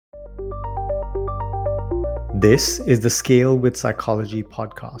This is the Scale with Psychology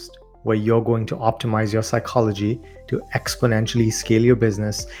podcast, where you're going to optimize your psychology to exponentially scale your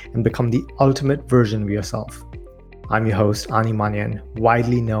business and become the ultimate version of yourself. I'm your host, Ani Manian,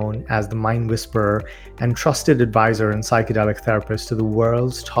 widely known as the Mind Whisperer and trusted advisor and psychedelic therapist to the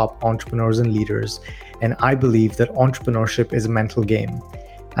world's top entrepreneurs and leaders. And I believe that entrepreneurship is a mental game.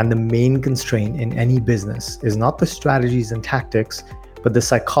 And the main constraint in any business is not the strategies and tactics, but the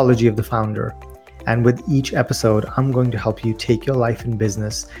psychology of the founder. And with each episode, I'm going to help you take your life and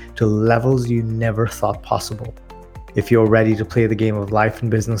business to levels you never thought possible. If you're ready to play the game of life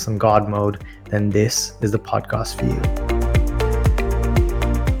and business on God mode, then this is the podcast for you.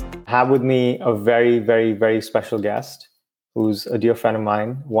 I have with me a very, very, very special guest who's a dear friend of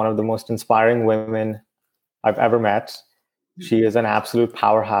mine, one of the most inspiring women I've ever met. She is an absolute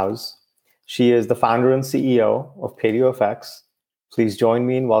powerhouse. She is the founder and CEO of PaleoFX. Please join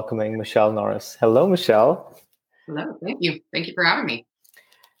me in welcoming Michelle Norris. Hello, Michelle. Hello, thank you. Thank you for having me.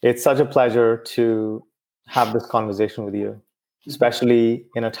 It's such a pleasure to have this conversation with you, especially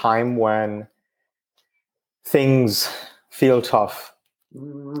in a time when things feel tough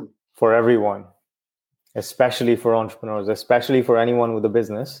for everyone, especially for entrepreneurs, especially for anyone with a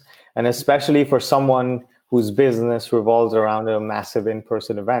business, and especially for someone whose business revolves around a massive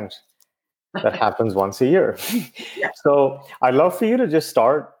in-person event that happens once a year. So I'd love for you to just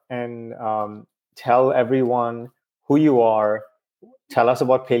start and tell everyone who you are. Tell us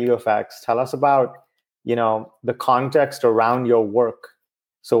about PaleoFX. Tell us about, the context around your work,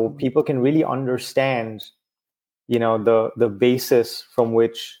 so people can really understand, the basis from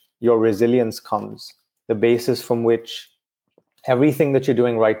which your resilience comes, the basis from which everything that you're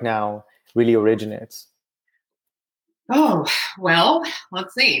doing right now really originates. Oh, well,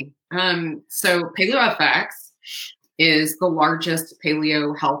 let's see. So PaleoFX is the largest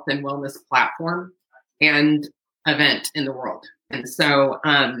paleo health and wellness platform and event in the world. And so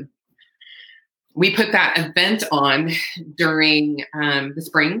we put that event on during the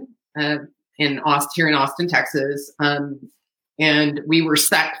spring here in Austin, Texas. And we were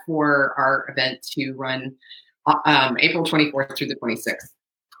set for our event to run April 24th through the 26th.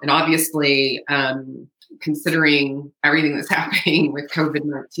 And obviously, considering everything that's happening with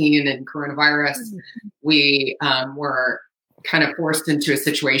COVID-19 and coronavirus, we were kind of forced into a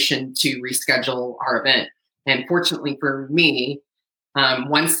situation to reschedule our event. And fortunately for me,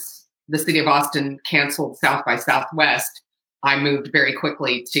 once the city of Austin canceled South by Southwest, I moved very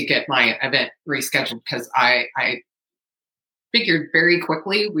quickly to get my event rescheduled because I figured very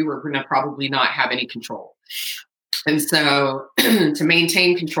quickly we were going to probably not have any control. And so to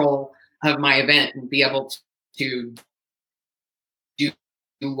maintain control of my event and be able to do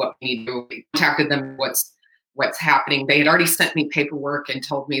what we need to do, we contacted them what's happening. They had already sent me paperwork and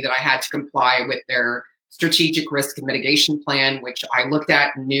told me that I had to comply with their strategic risk and mitigation plan, which I looked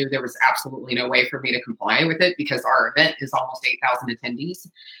at and knew there was absolutely no way for me to comply with it because our event is almost 8,000 attendees.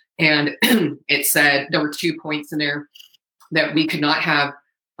 And it said there were 2 points in there that we could not have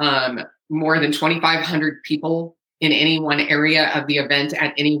more than 2,500 people in any one area of the event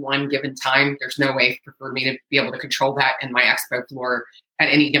at any one given time. There's no way for me to be able to control that. And my expo floor at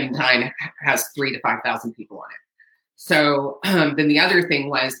any given time has 3,000 to 5,000 people on it. So then the other thing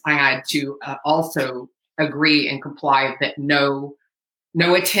was I had to also agree and comply that no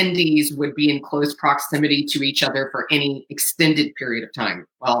attendees would be in close proximity to each other for any extended period of time.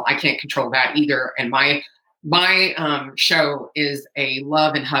 Well, I can't control that either. And my show is a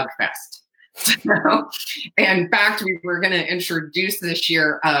love and hug fest. So, in fact, we were going to introduce this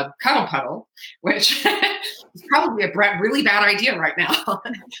year Cuddle Puddle, which is probably a really bad idea right now.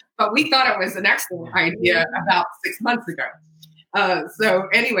 But we thought it was an excellent idea about 6 months ago. So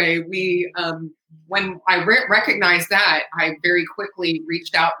anyway, we when I recognized that, I very quickly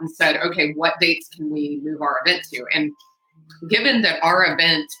reached out and said, okay, what dates can we move our event to? And given that our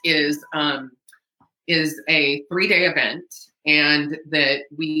event is a 3-day event, and that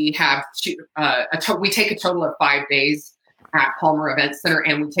we have we take a total of 5 days at Palmer Event Center,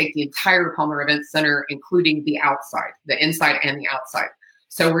 and we take the entire Palmer Event Center, including the outside, the inside and the outside.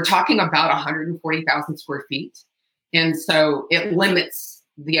 So we're talking about 140,000 square feet, and so it limits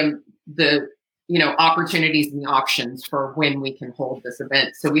the opportunities and the options for when we can hold this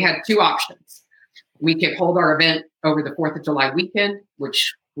event. So we had 2 options. We could hold our event over the 4th of July weekend,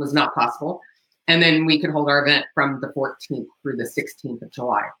 which was not possible. And then we could hold our event from the 14th through the 16th of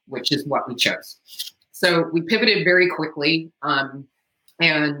July, which is what we chose. So we pivoted very quickly.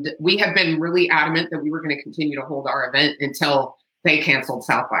 And we have been really adamant that we were going to continue to hold our event until they canceled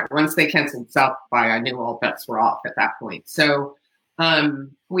South by. Once they canceled South by, I knew all bets were off at that point. So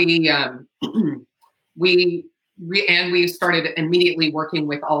We we started immediately working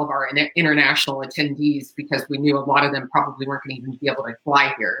with all of our international attendees because we knew a lot of them probably weren't going to even be able to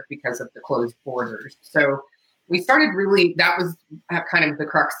fly here because of the closed borders. So we started really, that was kind of the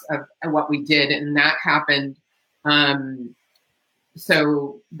crux of what we did. And that happened.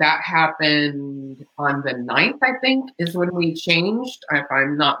 So that happened on the 9th, I think, is when we changed. If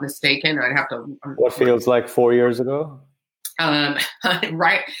I'm not mistaken, I'd have to. What feels like 4 years ago?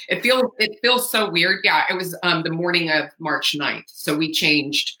 Right. It feels so weird. Yeah, it was the morning of March 9th. So we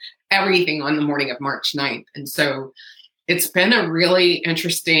changed everything on the morning of March 9th. And so it's been a really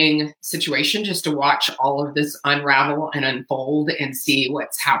interesting situation just to watch all of this unravel and unfold and see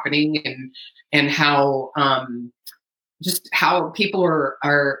what's happening and how just how people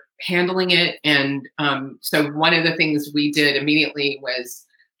are handling it. And so one of the things we did immediately was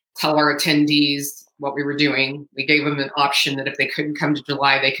tell our attendees what we were doing. We gave them an option that if they couldn't come to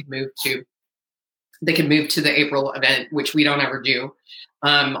July, they could move to the April event, which we don't ever do.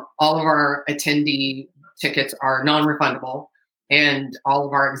 All of our attendee tickets are non-refundable, and all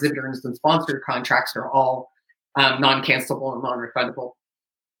of our exhibitors and sponsored contracts are all non-cancelable and non-refundable.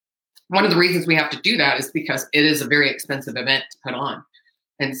 One of the reasons we have to do that is because it is a very expensive event to put on.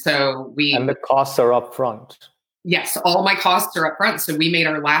 And so and the costs are up front. Yes, all my costs are up front. So we made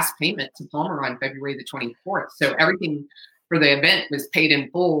our last payment to Palmer on February the 24th. So everything for the event was paid in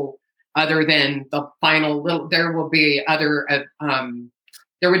full, other than the final there would be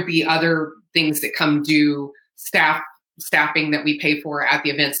other things that come due, staffing that we pay for at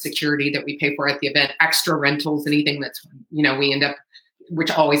the event, security that we pay for at the event, extra rentals, anything that's, we end up, which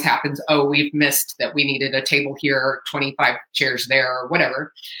always happens. Oh, we've missed that we needed a table here, 25 chairs there, or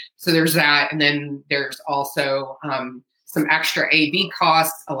whatever. So there's that. And then there's also some extra AV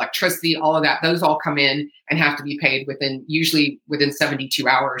costs, electricity, all of that. Those all come in and have to be paid usually within 72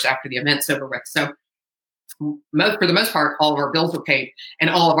 hours after the event's over with. So for the most part, all of our bills are paid and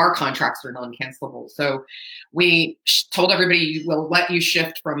all of our contracts are non-cancelable. So we told everybody, we'll let you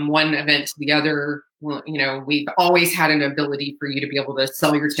shift from one event to the other. Well, we've always had an ability for you to be able to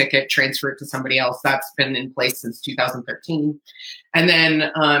sell your ticket, transfer it to somebody else. That's been in place since 2013. And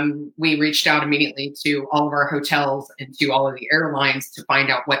then we reached out immediately to all of our hotels and to all of the airlines to find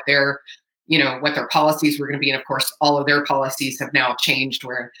out what their policies were going to be. And of course, all of their policies have now changed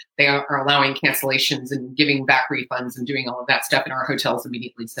where they are allowing cancellations and giving back refunds and doing all of that stuff. And our hotels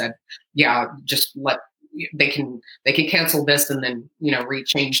immediately said, yeah, just they can cancel this and then,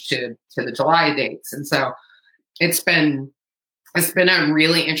 rechange to the July dates. And so it's been a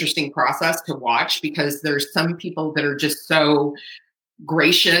really interesting process to watch, because there's some people that are just so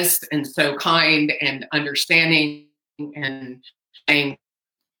gracious and so kind and understanding and saying,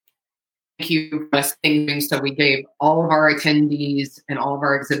 thank you for us things. So we gave all of our attendees and all of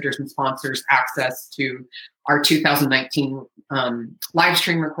our exhibitors and sponsors access to our 2019 live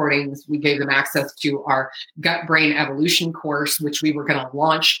stream recordings. We gave them access to our gut brain evolution course, which we were going to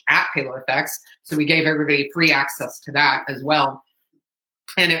launch at PaleoFX. So we gave everybody free access to that as well.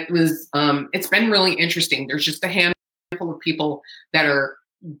 And it's been really interesting. There's just a handful of people that are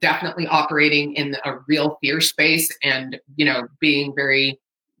definitely operating in a real fear space and, being very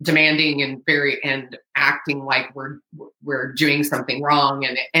demanding and acting like we're doing something wrong.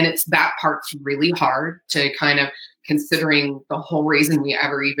 And it's that part's really hard to kind of, considering the whole reason we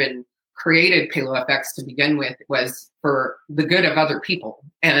ever even created PaleoFX to begin with was for the good of other people.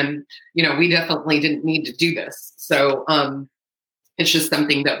 And, we definitely didn't need to do this. So it's just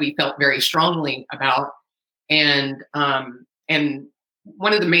something that we felt very strongly about. And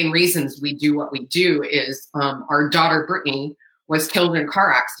one of the main reasons we do what we do is our daughter, Brittany, was killed in a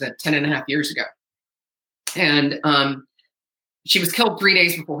car accident 10 and a half years ago. And she was killed 3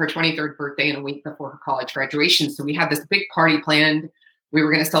 days before her 23rd birthday and a week before her college graduation. So we had this big party planned. We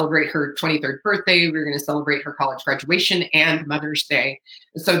were going to celebrate her 23rd birthday. We were going to celebrate her college graduation and Mother's Day.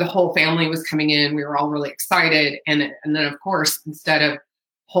 And so the whole family was coming in. We were all really excited. And then, of course, instead of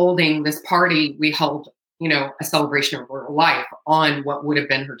holding this party, we held, a celebration of her life on what would have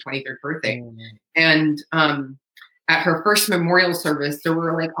been her 23rd birthday. Mm-hmm. And at her first memorial service, there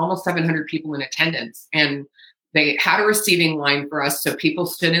were like almost 700 people in attendance. And they had a receiving line for us. So people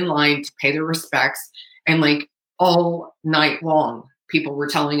stood in line to pay their respects. And like all night long, people were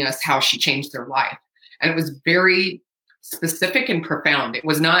telling us how she changed their life. And it was very specific and profound. It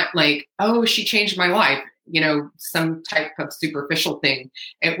was not like, oh, she changed my life, some type of superficial thing.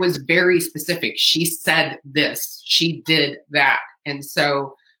 It was very specific. She said this, she did that. And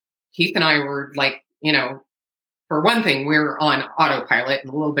so Keith and I were like, for one thing, we were on autopilot and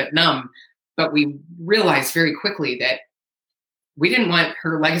a little bit numb, but we realized very quickly that we didn't want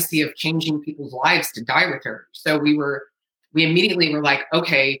her legacy of changing people's lives to die with her. So we immediately were like,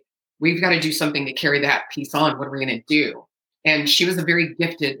 okay, we've got to do something to carry that piece on. What are we going to do? And she was a very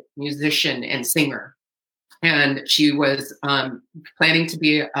gifted musician and singer. And she was planning to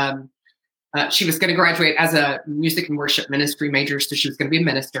be, she was going to graduate as a music and worship ministry major. So she was going to be a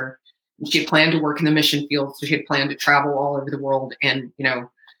minister. And she had planned to work in the mission field. So she had planned to travel all over the world and,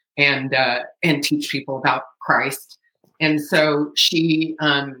 and teach people about Christ. And so she,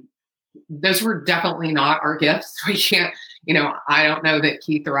 those were definitely not our gifts. We can't, I don't know that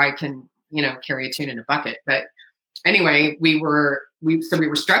Keith or I can, carry a tune in a bucket. But anyway, we were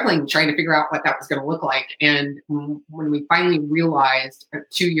struggling trying to figure out what that was going to look like. And when we finally realized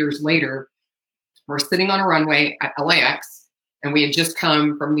 2 years later, we're sitting on a runway at LAX, and we had just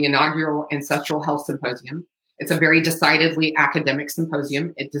come from the inaugural Ancestral Health Symposium. It's a very decidedly academic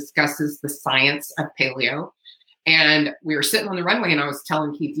symposium. It discusses the science of paleo. And we were sitting on the runway, and I was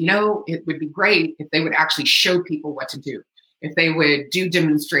telling Keith, it would be great if they would actually show people what to do. If they would do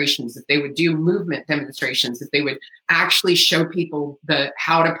demonstrations, if they would do movement demonstrations, if they would actually show people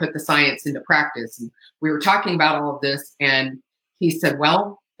how to put the science into practice. And we were talking about all of this, and he said,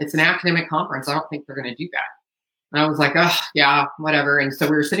 well, it's an academic conference. I don't think they're going to do that. And I was like, oh, yeah, whatever. And so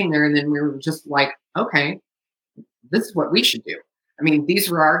we were sitting there, and then we were just like, okay, this is what we should do. I mean, these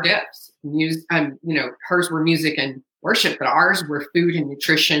were our gifts. Hers were music and worship, but ours were food and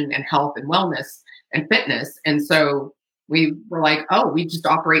nutrition and health and wellness and fitness. And so we were like, oh, we just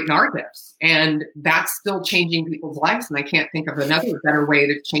operate in our gifts. And that's still changing people's lives. And I can't think of another better way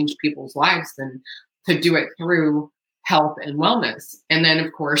to change people's lives than to do it through health and wellness. And then,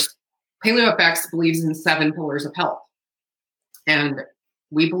 of course, PaleoFX believes in 7 pillars of health. And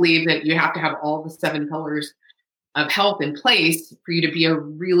we believe that you have to have all the 7 pillars of health in place for you to be a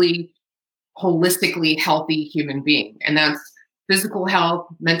really holistically healthy human being. And that's physical health,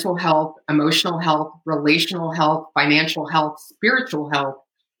 mental health, emotional health, relational health, financial health, spiritual health,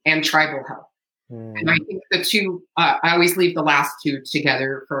 and tribal health. And I think the two, I always leave the last 2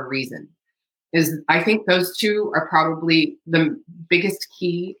 together for a reason, is I think those 2 are probably the biggest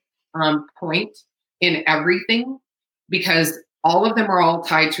key point in everything, because all of them are all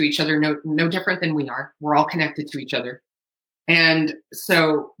tied to each other, no different than we are. We're all connected to each other. And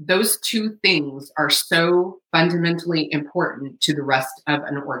so those 2 things are so fundamentally important to the rest of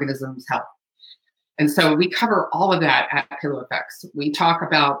an organism's health. And so we cover all of that at PaleoFX. We talk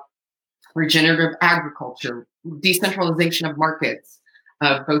about regenerative agriculture, decentralization of markets,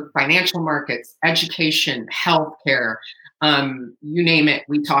 both financial markets, education, healthcare, you name it.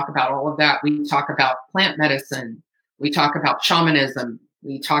 We talk about all of that. We talk about plant medicine. We talk about shamanism.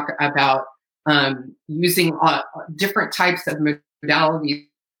 We talk about using different types of modalities.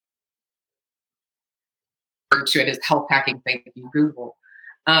 To it as health hacking. Thank you, Google.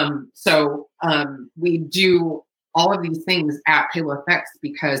 So we do all of these things at PaleoFX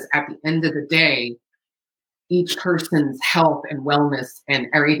because at the end of the day, each person's health and wellness and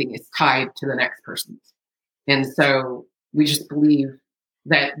everything is tied to the next person's. And so we just believe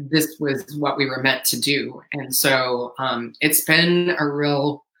that this was what we were meant to do. And so it's been a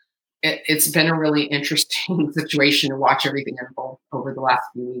really interesting situation to watch everything unfold over the last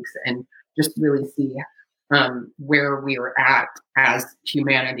few weeks and just really see where we are at as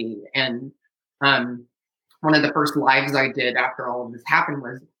humanity. And one of the first lives I did after all of this happened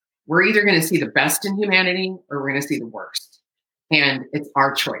was, we're either going to see the best in humanity or we're going to see the worst. And it's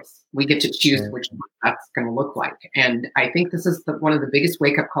our choice. We get to choose which one that's going to look like. And I think this is one of the biggest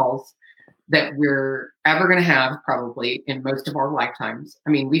wake-up calls that we're ever going to have probably in most of our lifetimes. I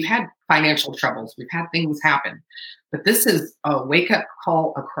mean, we've had financial troubles. We've had things happen. But this is a wake-up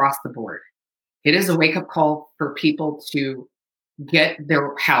call across the board. It is a wake-up call for people to get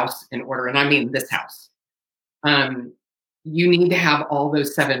their house in order. And I mean this house. You need to have all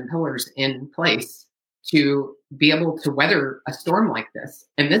those 7 pillars in place to be able to weather a storm like this.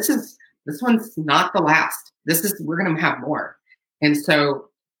 And this one's not the last. We're going to have more. And so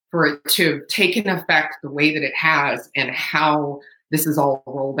for it to have taken effect the way that it has and how this is all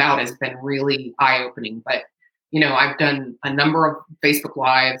rolled out has been really eye-opening. But, I've done a number of Facebook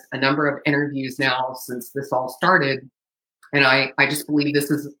Lives, a number of interviews now since this all started. And I just believe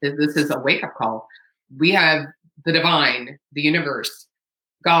this is a wake-up call. We have the divine, the universe,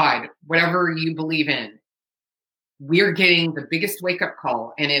 God, whatever you believe in. We're getting the biggest wake-up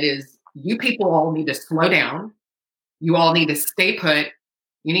call. And it is, you people all need to slow down. You all need to stay put.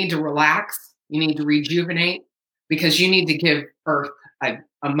 You need to relax. You need to rejuvenate, because you need to give Earth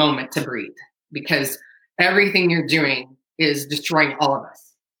a moment to breathe, because everything you're doing is destroying all of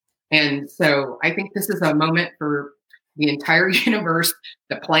us. And so I think this is a moment for the entire universe,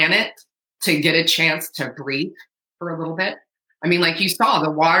 the planet, to get a chance to breathe for a little bit. I mean, like you saw the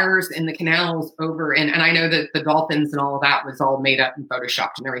waters in the canals over, and I know that the dolphins and all of that was all made up and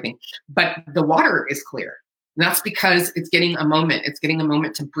photoshopped and everything, but the water is clear. And that's because it's getting a moment. It's getting a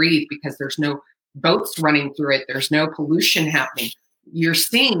moment to breathe because there's no boats running through it. There's no pollution happening. You're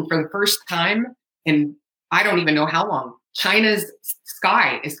seeing for the first time in I don't even know how long, China's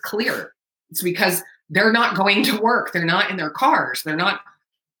sky is clear. It's because they're not going to work. They're not in their cars. They're not.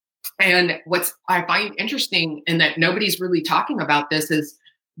 And what's I find interesting and that nobody's really talking about this is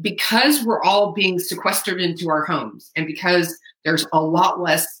because we're all being sequestered into our homes and because there's a lot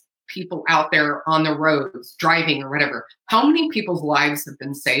less people out there on the roads driving or whatever, how many people's lives have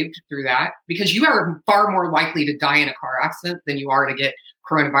been saved through that? Because you are far more likely to die in a car accident than you are to get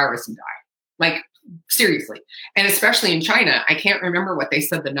coronavirus and die. Like, seriously. And especially in China, I can't remember what they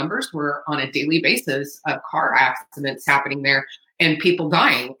said the numbers were on a daily basis of car accidents happening there and people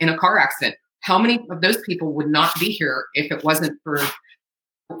dying in a car accident. How many of those people would not be here if it wasn't for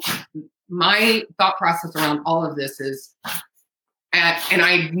my thought process around all of this is, and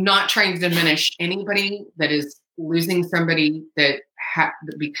I'm not trying to diminish anybody that is losing somebody that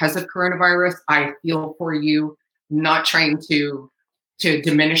because of coronavirus. I feel for you, not trying to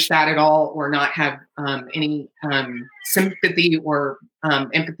diminish that at all or not have any sympathy or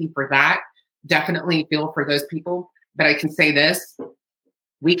empathy for that. Definitely feel for those people. But I can say this,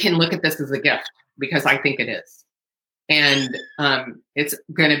 we can look at this as a gift because I think it is. And it's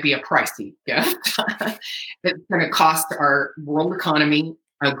going to be a pricey gift. It's going to cost our world economy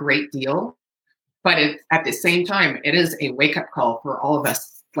a great deal. But at the same time, it is a wake-up call for all of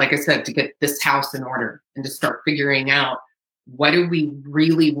us, like I said, to get this house in order and to start figuring out what do we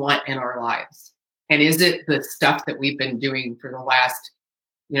really want in our lives? And is it the stuff that we've been doing for the last,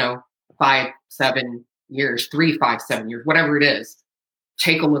 5, 7 years, 3, 5, 7 years, whatever it is?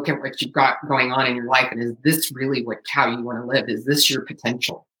 Take a look at what you've got going on in your life. And is this really how you want to live? Is this your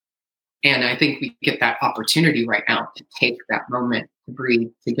potential? And I think we get that opportunity right now to take that moment to breathe,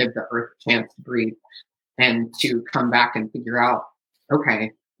 to give the earth a chance to breathe and to come back and figure out,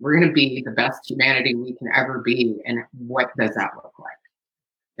 okay, we're going to be the best humanity we can ever be. And what does that look like?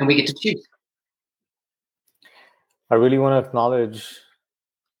 And we get to choose. I really want to acknowledge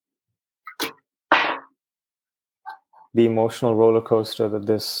the emotional roller coaster that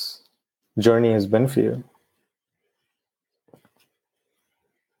this journey has been for you.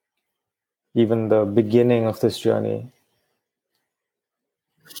 Even the beginning of this journey,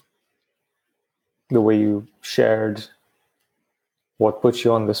 the way you shared what put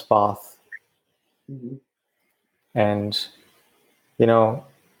you on this path. Mm-hmm. And,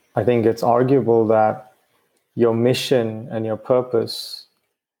 I think it's arguable that your mission and your purpose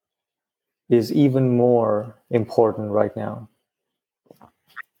is even more important right now.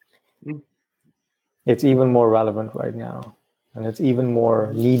 Mm-hmm. It's even more relevant right now. And it's even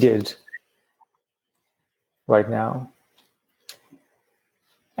more needed right now.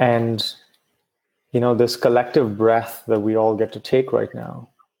 And, this collective breath that we all get to take right now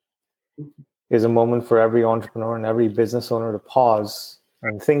is a moment for every entrepreneur and every business owner to pause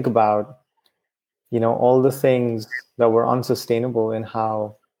and think about, all the things that were unsustainable in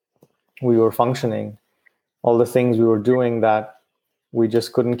how we were functioning, all the things we were doing that we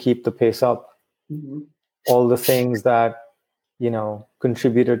just couldn't keep the pace up, Mm-hmm. all the things that,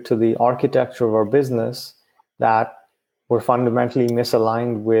 contributed to the architecture of our business that were fundamentally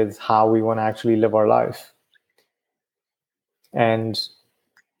misaligned with how we want to actually live our life. And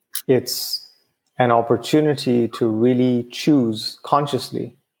it's an opportunity to really choose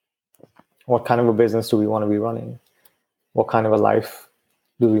consciously what kind of a business do we want to be running? What kind of a life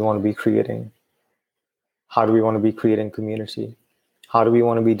do we want to be creating? How do we want to be creating community? How do we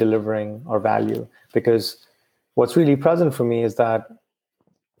want to be delivering our value? Because what's really present for me is that,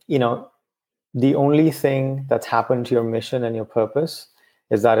 the only thing that's happened to your mission and your purpose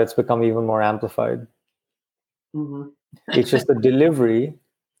is that it's become even more amplified. Mm-hmm. It's just the delivery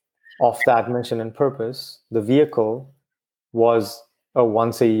of that mission and purpose. The vehicle was a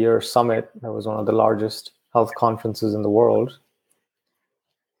once-a-year summit that was one of the largest health conferences in the world.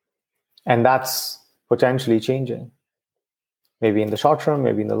 And that's potentially changing. Maybe in the short term,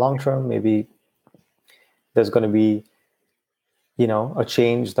 maybe in the long term, maybe there's going to be, a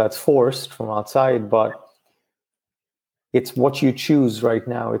change that's forced from outside, but it's what you choose right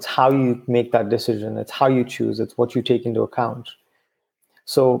now. It's how you make that decision. It's how you choose. It's what you take into account.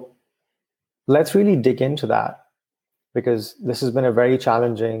 So let's really dig into that, because this has been a very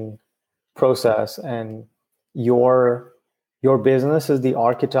challenging process, and your business is the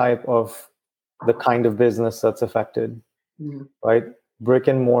archetype of the kind of business that's affected. right? Brick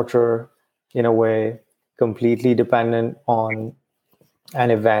and mortar, in a way, completely dependent on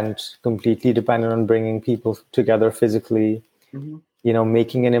an event, completely dependent on bringing people together physically,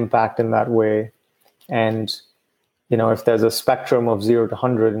 making an impact in that way. And, if there's a spectrum of 0 to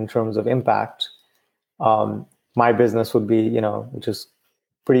 100 in terms of impact, my business would be, which is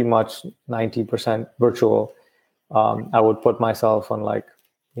pretty much 90% virtual. I would put myself on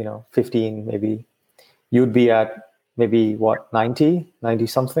 15, maybe. You'd be at maybe 90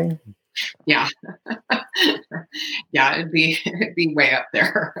 something? Yeah. Yeah, it'd be way up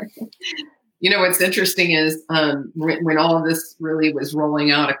there. What's interesting is when all of this really was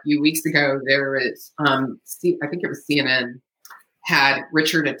rolling out a few weeks ago, there is, I think it was CNN, had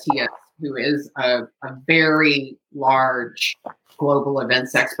Richard Atias, who is a very large global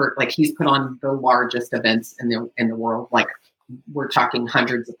events expert. Like, he's put on the largest events in the world. Like, we're talking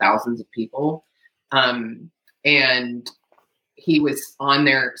hundreds of thousands of people. And he was on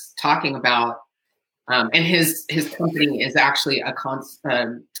there talking about, and his company is actually a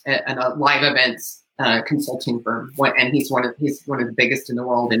live events consulting firm, and he's one of the biggest in the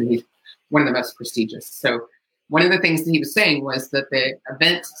world, and he's one of the most prestigious. So one of the things that he was saying was that the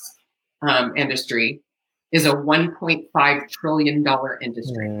events industry is a $1.5 trillion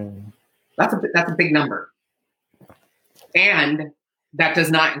industry. That's a big number, and that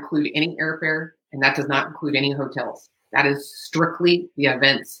does not include any airfare, and that does not include any hotels. That is strictly the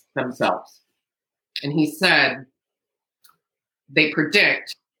events themselves. And he said they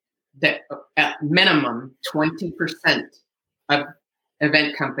predict that at minimum 20% of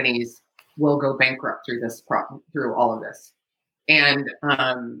event companies will go bankrupt through all of this. And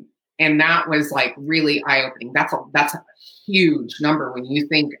that was like really eye-opening. That's a huge number when you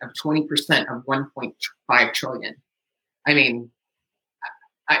think of 20% of 1.5 trillion. I mean,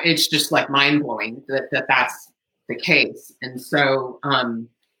 it's just like mind-blowing that that's the case. And so,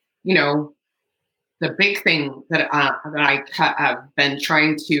 the big thing that I have been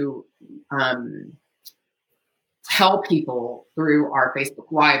trying to tell people through our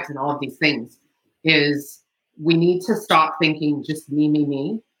Facebook Lives and all of these things is we need to stop thinking just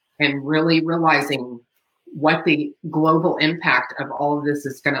me, and really realizing what the global impact of all of this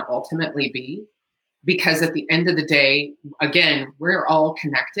is going to ultimately be. Because at the end of the day, again, we're all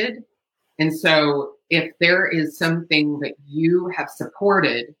connected. And so if there is something that you have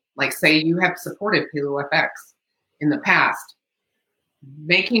supported, like say you have supported PaleoFX in the past,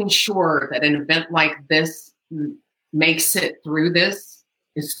 making sure that an event like this makes it through this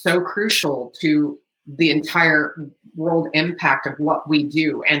is so crucial to the entire world impact of what we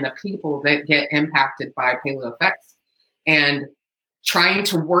do and the people that get impacted by PaleoFX. And trying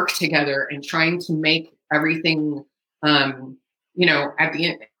to work together and trying to make everything, at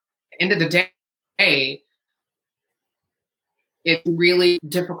the end of the day, it's really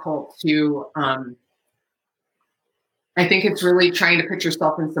difficult to, I think it's really trying to put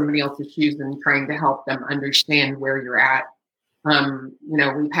yourself in somebody else's shoes and trying to help them understand where you're at.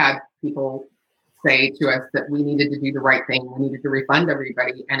 We've had people say to us that we needed to do the right thing. We needed to refund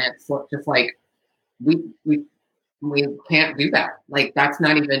everybody. And it's just like, we can't do that. Like, that's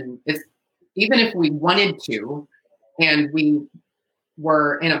not even, even if we wanted to, and we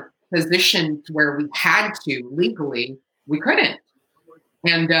were in a position where we had to legally, we couldn't.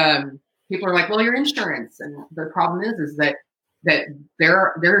 And people are like, well, your insurance. And the problem is that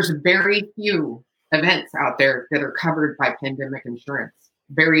there's very few events out there that are covered by pandemic insurance.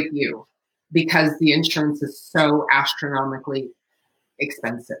 Very few, because the insurance is so astronomically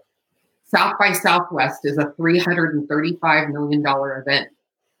expensive. South by Southwest is a $335 million event,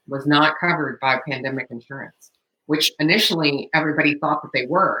 was not covered by pandemic insurance, which initially everybody thought that they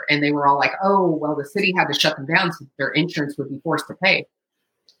were. And they were all like, oh, well, the city had to shut them down so their insurance would be forced to pay.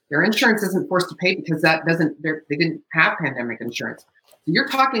 Their insurance isn't forced to pay because they didn't have pandemic insurance. So you're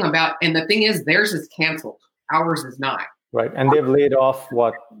talking about, and the thing is, theirs is canceled. Ours is not. Right. And they've laid off,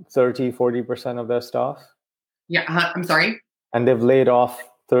 30-40% of their staff? Yeah. I'm sorry? And they've laid off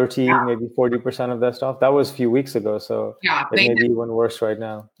 30, maybe 40% of their staff. That was a few weeks ago. So it may be even worse right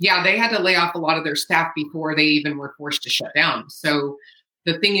now. Yeah, they had to lay off a lot of their staff before they even were forced to shut down. So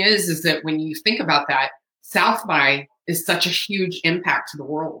the thing is that when you think about that, South by is such a huge impact to the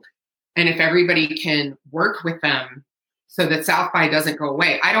world. And if everybody can work with them so that South by doesn't go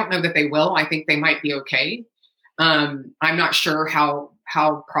away, I don't know that they will. I think they might be okay. I'm not sure how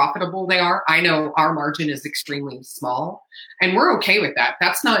profitable they are. I know our margin is extremely small, and we're okay with that.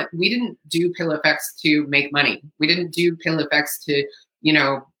 We didn't do PaleoFX to make money. We didn't do PaleoFX to,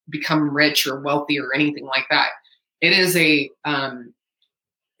 become rich or wealthy or anything like that. It is it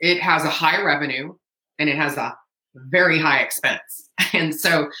has a high revenue, and it has a very high expense. And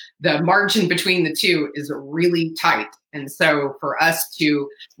so the margin between the two is really tight. And so for us to,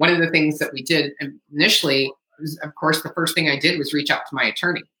 one of the things that we did initially was, of course, the first thing I did was reach out to my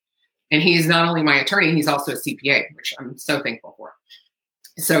attorney. And he's not only my attorney, he's also a CPA, which I'm so thankful for.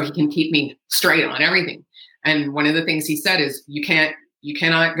 So he can keep me straight on everything. And one of the things he said is, you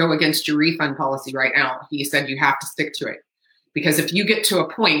cannot go against your refund policy right now. He said, you have to stick to it. Because if you get to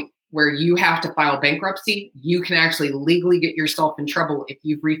a point where you have to file bankruptcy, you can actually legally get yourself in trouble if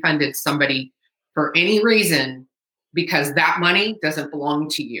you've refunded somebody for any reason, because that money doesn't belong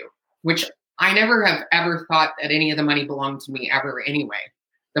to you, which I never have ever thought that any of the money belonged to me ever anyway.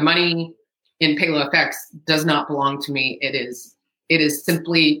 The money in PaleoFX does not belong to me. It is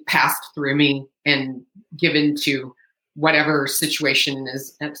simply passed through me and given to whatever situation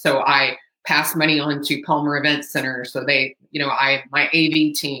is. And so I pass money on to Palmer Event Center. So they, my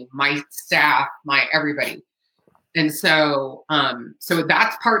AV team, my staff, my everybody. And so, so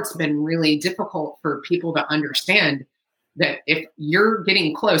that part's been really difficult for people to understand, that if you're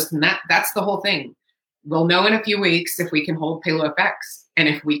getting close, and that's the whole thing. We'll know in a few weeks if we can hold PaleoFX. And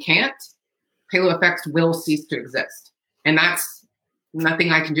if we can't, PaleoFX will cease to exist. And that's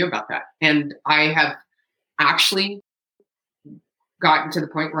nothing I can do about that. And I have actually gotten to the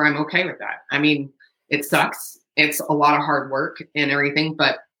point where I'm okay with that. I mean, it sucks. It's a lot of hard work and everything.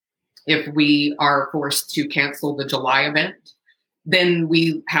 But if we are forced to cancel the July event, then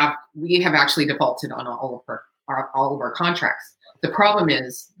we have actually defaulted on all of our contracts. The problem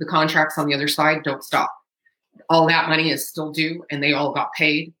is the contracts on the other side don't stop. All that money is still due, and they all got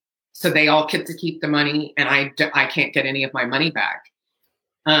paid. So they all get to keep the money, and I can't get any of my money back.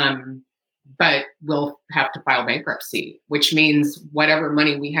 But we'll have to file bankruptcy, which means whatever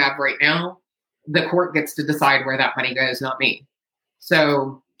money we have right now, the court gets to decide where that money goes, not me.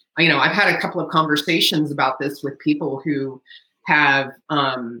 So, I've had a couple of conversations about this with people who have,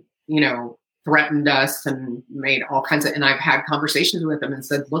 threatened us and made all kinds of, and I've had conversations with them and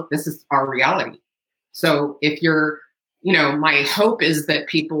said, look, this is our reality. So if you're, my hope is that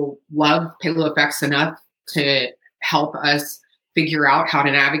people love PaleoFX enough to help us figure out how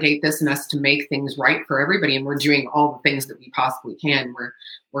to navigate this and us to make things right for everybody. And we're doing all the things that we possibly can.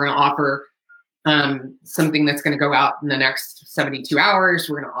 We're going to offer something that's going to go out in the next 72 hours.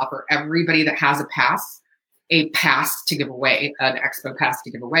 We're going to offer everybody that has a pass to give away, an expo pass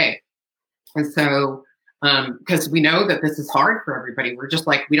to give away. And so, because we know that this is hard for everybody, we're just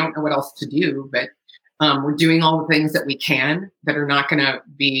like, we don't know what else to do, but we're doing all the things that we can that are not going to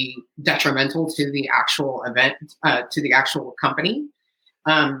be detrimental to the actual event, to the actual company.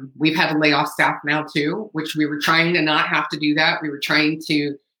 We've had to lay off staff now too, which we were trying to not have to do that. We were trying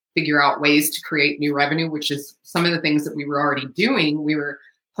to figure out ways to create new revenue, which is some of the things that we were already doing. We were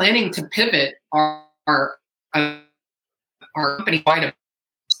planning to pivot our company wide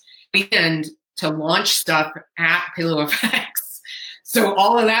weekend to launch stuff at PaleoFX. So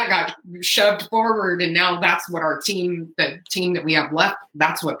all of that got shoved forward, and now that's what the team that we have left,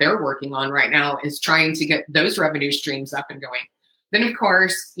 that's what they're working on right now, is trying to get those revenue streams up and going. Then, of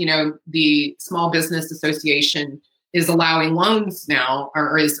course, the Small Business Association is allowing loans now,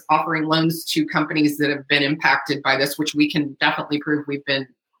 or is offering loans to companies that have been impacted by this, which we can definitely prove we've been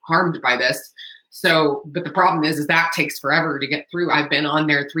harmed by this. So, but the problem is that takes forever to get through. I've been on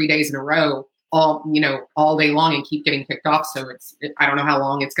there 3 days in a row, all day long, and keep getting kicked off. So I don't know how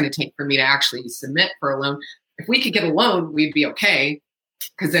long it's going to take for me to actually submit for a loan. If we could get a loan, we'd be okay,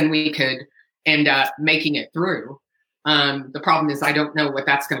 because then we could end up making it through. The problem is I don't know what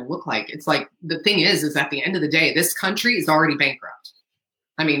that's going to look like. It's like, the thing is at the end of the day, this country is already bankrupt.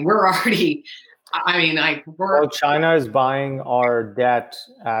 I mean, well, China is buying our debt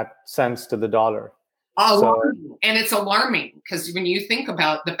at cents to the dollar. And it's alarming, because when you think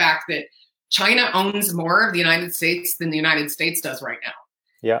about the fact that China owns more of the United States than the United States does right now.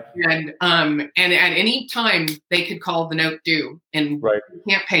 Yeah. And at any time they could call the note due, and we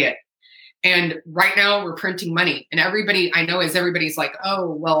can't pay it. And right now we're printing money, and everybody's like,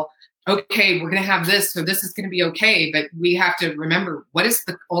 oh, well, okay, we're going to have this, so this is going to be okay. But we have to remember, what is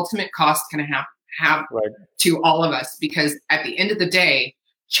the ultimate cost going to have to all of us? Because at the end of the day,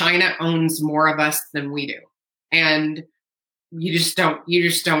 China owns more of us than we do. And you just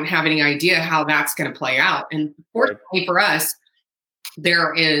don't have any idea how that's going to play out. And fortunately for us,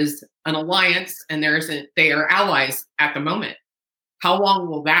 there is an alliance, and they are allies at the moment. How long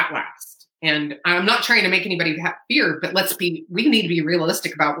will that last? And I'm not trying to make anybody have fear, but we need to be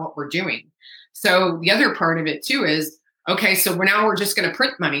realistic about what we're doing. So the other part of it too is, okay, so we're just going to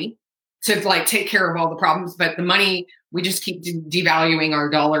print money, to like take care of all the problems, but the money, we just keep devaluing our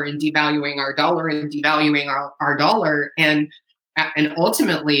dollar and devaluing our dollar and devaluing our dollar. And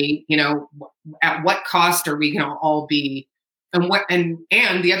ultimately, at what cost are we going to all be? And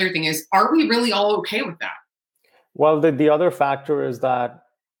the other thing is, are we really all okay with that? Well, the other factor is that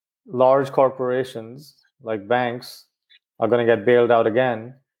large corporations like banks are going to get bailed out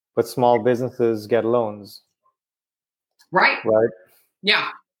again, but small businesses get loans. Right. Right. Yeah.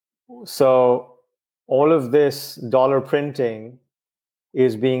 So all of this dollar printing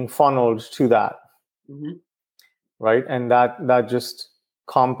is being funneled to that. Mm-hmm. Right. And that just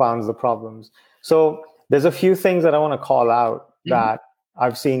compounds the problems. So there's a few things that I want to call out that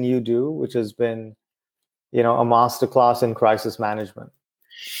I've seen you do, which has been, a masterclass in crisis management.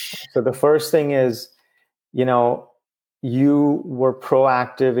 So the first thing is, you were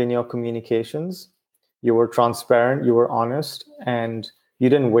proactive in your communications, you were transparent, you were honest, and you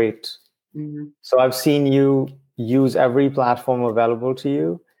didn't wait. Mm-hmm. So I've seen you use every platform available to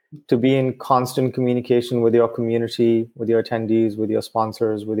you to be in constant communication with your community, with your attendees, with your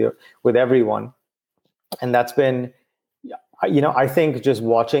sponsors, with everyone. And that's been, I think just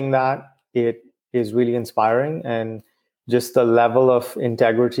watching that, it is really inspiring. And just the level of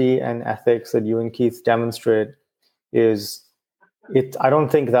integrity and ethics that you and Keith demonstrate I don't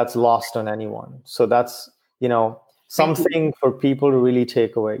think that's lost on anyone. So that's, something for people to really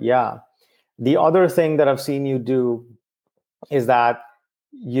take away. Yeah. The other thing that I've seen you do is that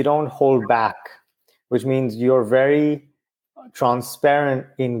you don't hold back, which means you're very transparent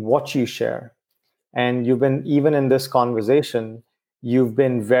in what you share. And you've been, even in this conversation, you've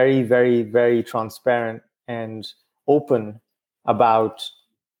been very, very, very transparent and open about,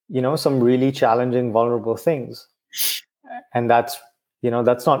 some really challenging, vulnerable things. And that's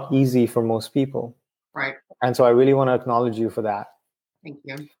not easy for most people. Right. And so I really want to acknowledge you for that. Thank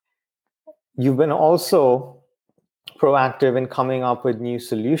you. You've been also proactive in coming up with new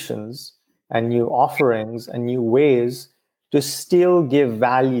solutions and new offerings and new ways to still give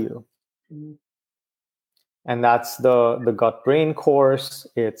value. Mm-hmm. And that's the gut brain course.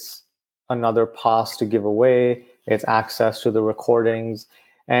 It's another pass to give away. It's access to the recordings.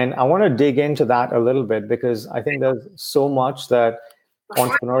 And I want to dig into that a little bit because I think there's so much that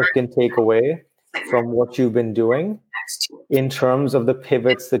entrepreneurs can take away from what you've been doing in terms of the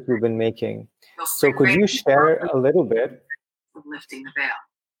pivots that you've been making. So could you share a little bit? Lifting the veil.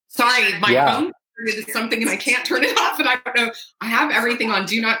 Sorry, my phone did something and I can't turn it off, and I don't know. I have everything on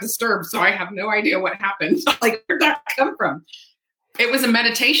Do Not Disturb, so I have no idea what happened. Like, where'd that come from? It was a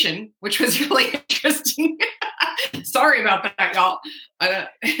meditation, which was really interesting. Sorry about that, y'all.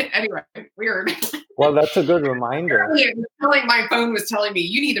 Anyway, weird. Well, that's a good reminder. My phone was telling me,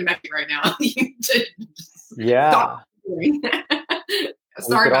 you need to meditate right now. Yeah.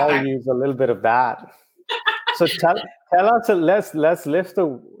 Sorry about that. We could all use a little bit of that. So tell us, let's lift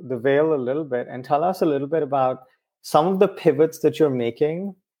the veil a little bit and tell us a little bit about some of the pivots that you're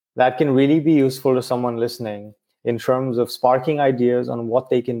making that can really be useful to someone listening in terms of sparking ideas on what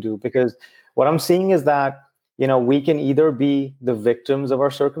they can do. Because what I'm seeing is that, we can either be the victims of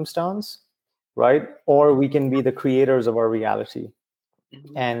our circumstance, right? Or we can be the creators of our reality.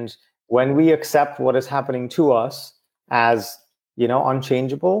 Mm-hmm. And when we accept what is happening to us as,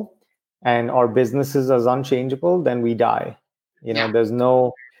 unchangeable, and our businesses as unchangeable, then we die. There's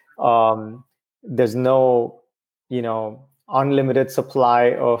no, unlimited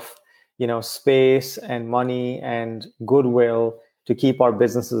supply of, space and money and goodwill to keep our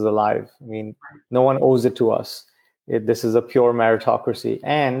businesses alive. I mean, no one owes it to us. This is a pure meritocracy.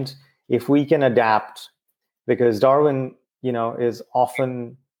 And if we can adapt, because Darwin, is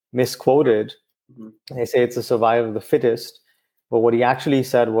often misquoted. Mm-hmm. They say it's the survival of the fittest. But what he actually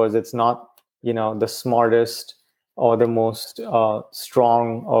said was it's not, the smartest or the most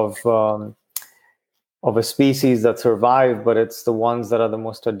strong of a species that survive, but it's the ones that are the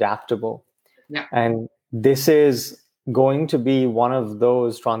most adaptable. Yeah. And this is going to be one of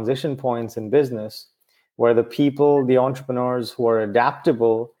those transition points in business where the entrepreneurs who are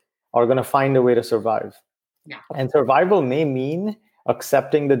adaptable are going to find a way to survive. Yeah. And survival may mean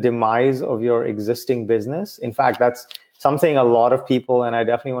accepting the demise of your existing business. In fact, that's something a lot of people, and I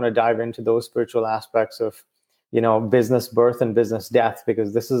definitely want to dive into those spiritual aspects of, business birth and business death,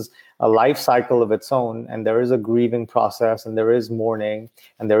 because this is a life cycle of its own. And there is a grieving process, and there is mourning,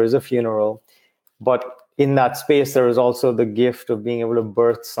 and there is a funeral. But in that space, there is also the gift of being able to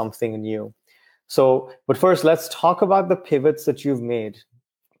birth something new. So, but first, let's talk about the pivots that you've made.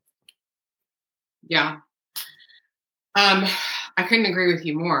 Yeah. I couldn't agree with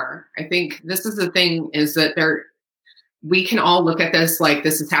you more. I think this is the thing, is that we can all look at this like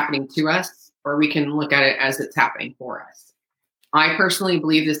this is happening to us, or we can look at it as it's happening for us. I personally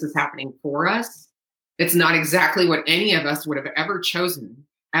believe this is happening for us. It's not exactly what any of us would have ever chosen,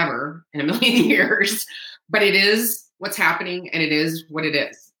 ever in a million years, but it is what's happening and it is what it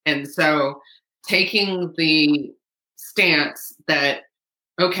is. And so taking the stance that,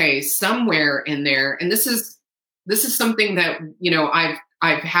 okay, somewhere in there, and this is something that,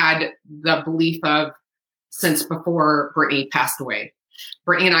 I've had the belief of since before Brittany passed away.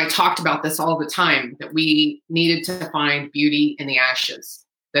 Brittany and I talked about this all the time, that we needed to find beauty in the ashes,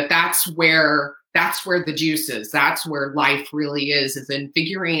 that's where the juice is. That's where life really is in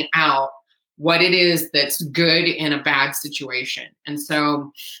figuring out what it is that's good in a bad situation. And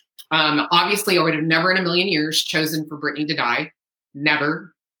so obviously I would have never in a million years chosen for Brittany to die.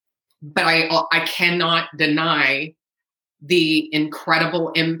 Never. But I cannot deny the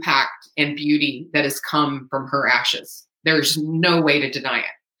incredible impact and beauty that has come from her ashes. There's no way to deny it.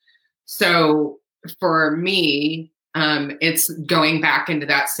 So for me, it's going back into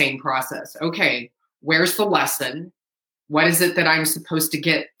that same process. Okay, where's the lesson? What is it that I'm supposed to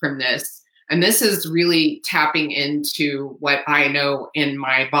get from this? And this is really tapping into what I know in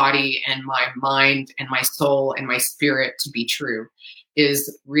my body and my mind and my soul and my spirit to be true,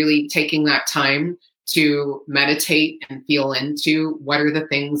 is really taking that time to meditate and feel into what are the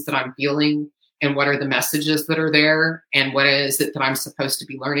things that I'm feeling and what are the messages that are there and what is it that I'm supposed to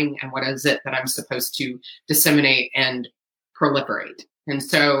be learning and what is it that I'm supposed to disseminate and proliferate. And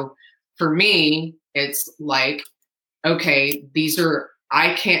so for me, it's like, okay,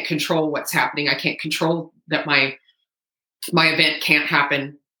 I can't control what's happening. I can't control that my event can't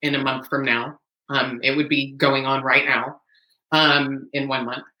happen in a month from now. It would be going on right now in 1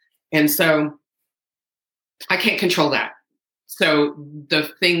 month. And so I can't control that. So the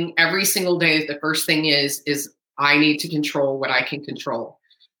thing every single day, the first thing is I need to control what I can control.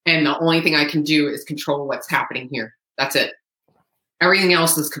 And the only thing I can do is control what's happening here. That's it. Everything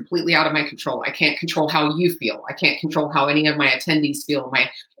else is completely out of my control. I can't control how you feel. I can't control how any of my attendees feel, my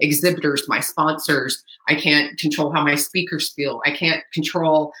exhibitors, my sponsors. I can't control how my speakers feel. I can't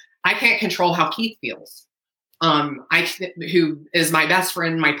control how Keith feels. Who is my best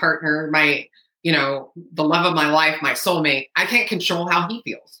friend, my partner, the love of my life, my soulmate. I can't control how he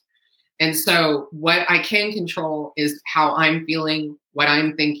feels. And so what I can control is how I'm feeling, what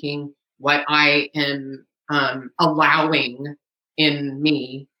I'm thinking, what I am allowing in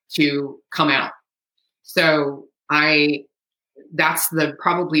me to come out. So that's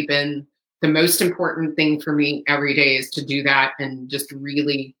probably been the most important thing for me every day, is to do that and just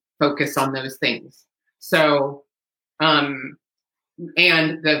really focus on those things. So,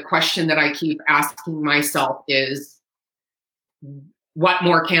 and the question that I keep asking myself is, what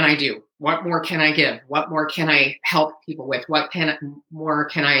more can I do? What more can I give? What more can I help people with? More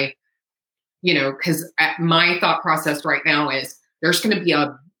can I, because my thought process right now is there's going to be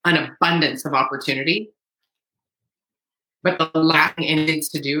an abundance of opportunity, but the last thing it needs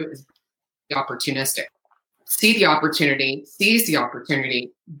to do is be opportunistic. See the opportunity, seize the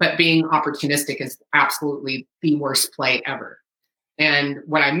opportunity, but being opportunistic is absolutely the worst play ever. And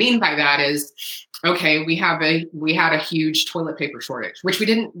what I mean by that is, okay, we had a huge toilet paper shortage,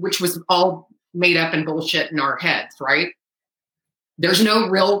 which was all made up and bullshit in our heads, right? There's no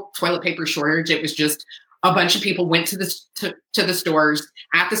real toilet paper shortage. It was just a bunch of people went to the stores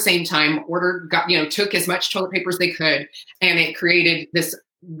at the same time, took as much toilet paper as they could, and it created this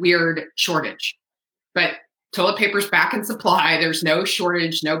weird shortage. But toilet paper's back in supply. There's no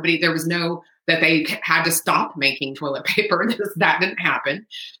shortage. There was no that they had to stop making toilet paper. That didn't happen.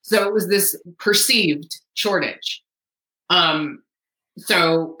 So it was this perceived shortage.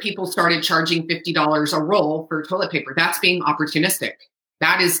 So people started charging $50 a roll for toilet paper. That's being opportunistic.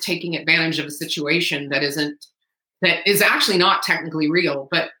 That is taking advantage of a situation that is actually not technically real,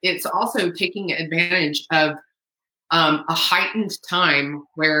 but it's also taking advantage of a heightened time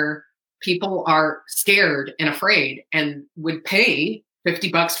where people are scared and afraid and would pay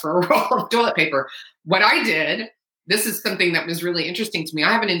 $50 for a roll of toilet paper. What I did, this is something that was really interesting to me.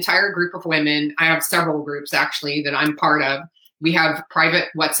 I have an entire group of women. I have several groups actually that I'm part of. We have private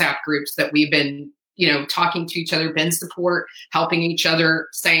WhatsApp groups that we've been, talking to each other, been support, helping each other,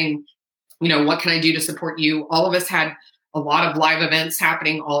 saying, what can I do to support you? All of us had a lot of live events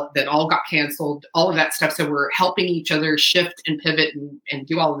happening that all got canceled, all of that stuff. So we're helping each other shift and pivot and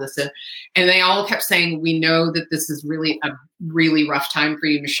do all of this. And they all kept saying, we know that this is really a really rough time for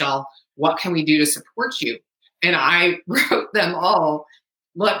you, Michelle. What can we do to support you? And I wrote them all,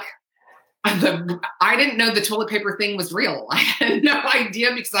 look, I didn't know the toilet paper thing was real. I had no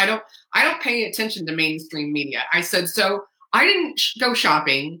idea because I don't pay attention to mainstream media. I said, so I didn't go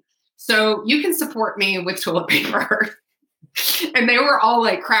shopping, so you can support me with toilet paper. And they were all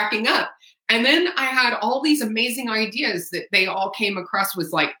like cracking up. And then I had all these amazing ideas that they all came across,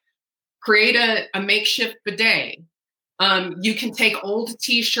 was like, create a makeshift bidet. You can take old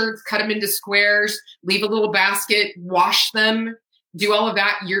t-shirts, cut them into squares, leave a little basket, wash them, do all of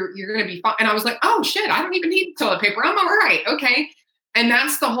that. You're going to be fine. And I was like, oh shit, I don't even need toilet paper. I'm all right. Okay. And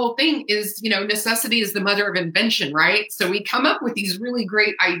that's the whole thing is, necessity is the mother of invention, right? So we come up with these really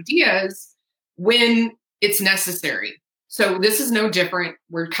great ideas when it's necessary. So this is no different.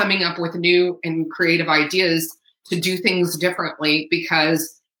 We're coming up with new and creative ideas to do things differently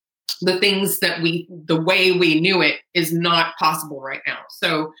because the things the way we knew it is not possible right now.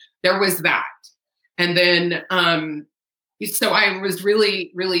 So there was that. And then, so I was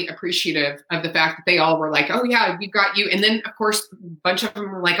really, really appreciative of the fact that they all were like, oh yeah, we've got you. And then of course, a bunch of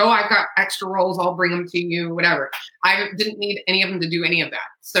them were like, oh, I've got extra rolls. I'll bring them to you, whatever. I didn't need any of them to do any of that.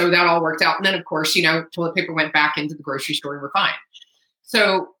 So that all worked out. And then of course, toilet paper went back into the grocery store and we're fine.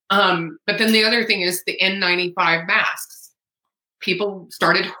 So, but then the other thing is the N95 masks. People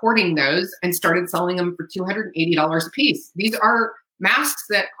started hoarding those and started selling them for $280 a piece. These are masks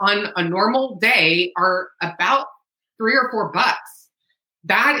that on a normal day are about $3 or $4.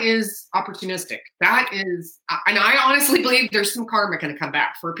 That is opportunistic. That is, and I honestly believe there's some karma going to come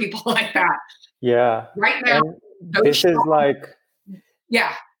back for people like that. Yeah. Right now, this is like,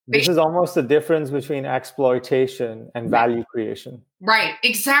 yeah. This is almost the difference between exploitation and value creation. Right.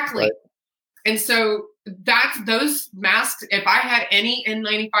 Exactly. Right. And so those masks, if I had any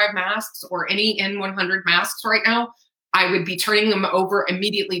N95 masks or any N100 masks right now, I would be turning them over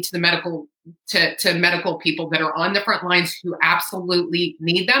immediately to the medical people that are on the front lines who absolutely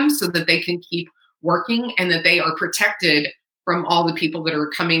need them so that they can keep working and that they are protected from all the people that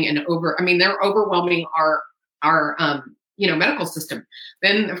are coming and they're overwhelming our medical system.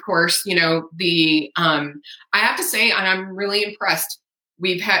 Then of course, I have to say, and I'm really impressed.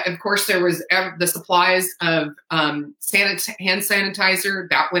 We've had, of course, there was the supplies of hand sanitizer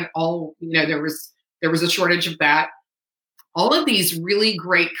that went all, there was a shortage of that. All of these really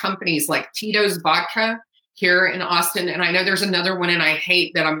great companies like Tito's Vodka here in Austin. And I know there's another one and I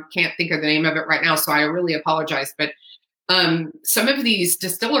hate that I can't think of the name of it right now. So I really apologize. But some of these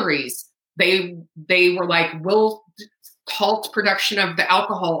distilleries, they were like, we'll halt production of the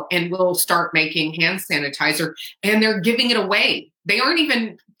alcohol and we'll start making hand sanitizer. And they're giving it away. They aren't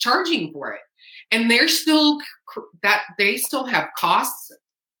even charging for it. And they still have costs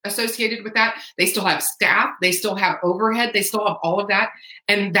associated with that. They still have staff. They still have overhead. They still have all of that.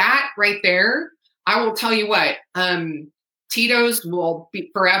 And that right there, I will tell you what, Tito's will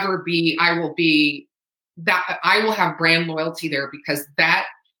forever be, I will have brand loyalty there because that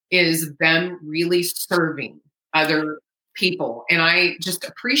is them really serving other people. And I just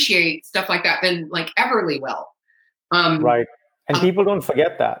appreciate stuff like that. Then like Everlywell. Right. And people don't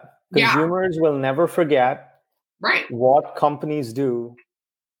forget that. Consumers will never forget what companies do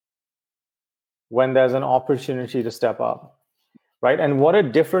when there's an opportunity to step up, right? And what a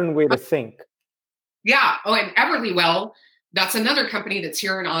different way to think. Yeah. Oh, and Everlywell, that's another company that's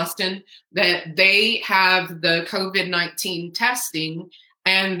here in Austin that they have the COVID-19 testing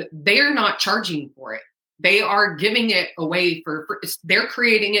and they're not charging for it. They are giving it away they're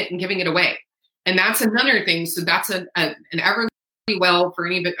creating it and giving it away. And that's another thing. So that's an Everlywell, for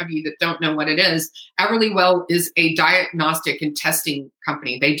any of you that don't know what it is, Everlywell is a diagnostic and testing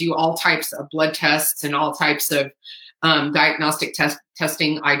company. They do all types of blood tests and all types of diagnostic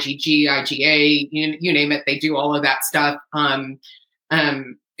testing, IgG, IgA, you name it. They do all of that stuff.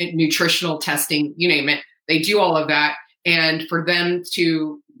 Nutritional testing, you name it. They do all of that. And for them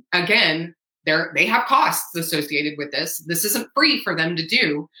to, again, they have costs associated with this. This isn't free for them to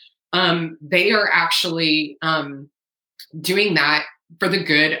do. They are actually doing that for the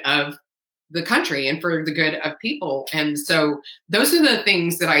good of the country and for the good of people. And so those are the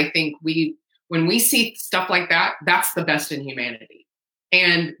things that I think when we see stuff like that, that's the best in humanity.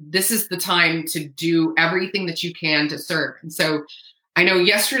 And this is the time to do everything that you can to serve. And so I know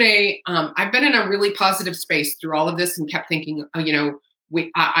yesterday, I've been in a really positive space through all of this and kept thinking, I'm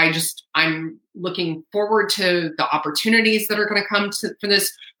looking forward to the opportunities that are going to come for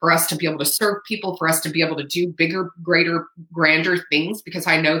this, for us to be able to serve people, for us to be able to do bigger, greater, grander things, because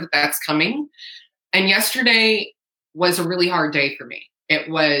I know that that's coming. And yesterday was a really hard day for me.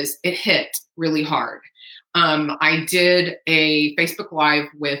 It hit really hard. I did a Facebook Live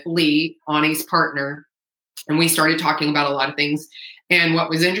with Lee, Ani's partner, and we started talking about a lot of things. And what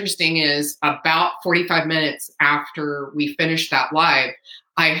was interesting is about 45 minutes after we finished that live,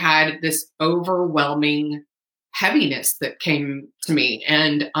 I had this overwhelming heaviness that came to me.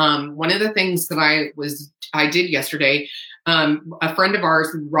 And one of the things that I did yesterday, a friend of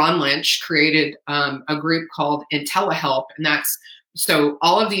ours, Ron Lynch, created a group called IntelliHelp, and that's so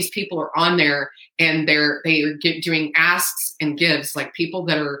all of these people are on there, and they're doing asks and gives, like people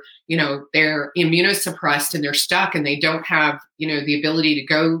that are, they're immunosuppressed and they're stuck and they don't have, the ability to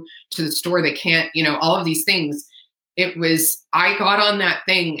go to the store. They can't, all of these things. I got on that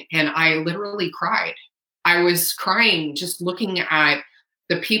thing and I literally cried. I was crying just looking at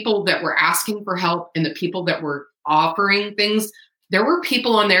the people that were asking for help and the people that were offering things. There were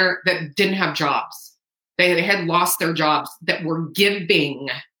people on there that didn't have jobs. They had lost their jobs that were giving,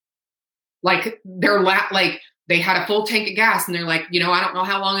 like they had a full tank of gas and they're like, I don't know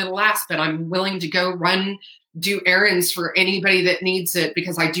how long it'll last, but I'm willing to go do errands for anybody that needs it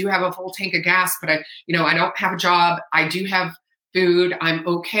because I do have a full tank of gas, but I don't have a job. I do have food. I'm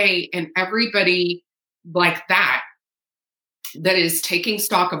okay. And everybody like that is taking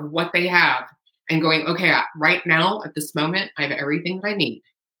stock of what they have and going, okay, right now at this moment, I have everything that I need.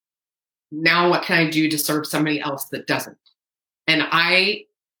 Now what can I do to serve somebody else that doesn't? And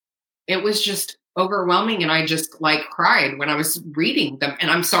it was just overwhelming. And I just cried when I was reading them. And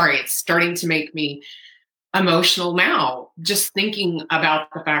I'm sorry, it's starting to make me emotional now, just thinking about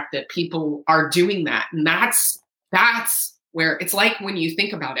the fact that people are doing that. And that's where it's like, when you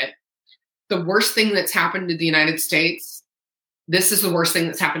think about it, the worst thing that's happened to the United States, this is the worst thing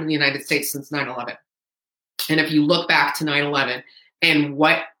that's happened in the United States since 9/11. And if you look back to 9/11 and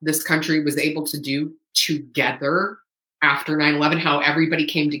what this country was able to do together after 9/11, how everybody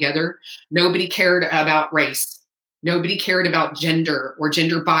came together, nobody cared about race. Nobody cared about gender or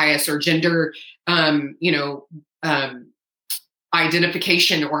gender bias or gender,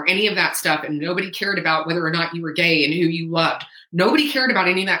 identification or any of that stuff. And nobody cared about whether or not you were gay and who you loved. Nobody cared about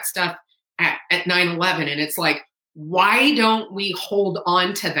any of that stuff at 9/11. And it's like, why don't we hold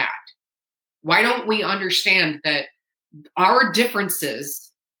on to that? Why don't we understand that our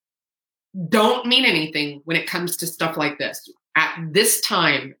differences don't mean anything when it comes to stuff like this? At this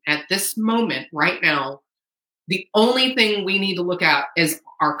time, at this moment, right now, the only thing we need to look at is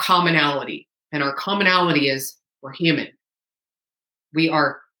our commonality. And our commonality is we're human. We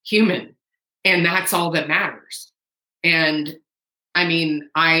are human. And that's all that matters. And I mean,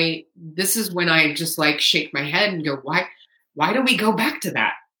 this is when I just shake my head and go, why do we go back to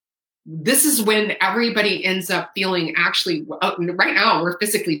that? This is when everybody ends up feeling right now we're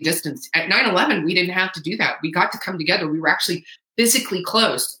physically distanced. At 9/11, we didn't have to do that. We got to come together. We were actually physically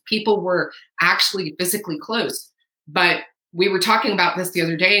close. People were actually physically close. But we were talking about this the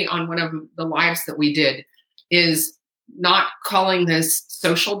other day on one of the lives that we did, is not calling this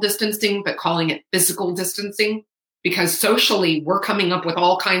social distancing, but calling it physical distancing. Because socially, we're coming up with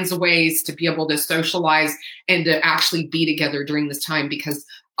all kinds of ways to be able to socialize and to actually be together during this time. Because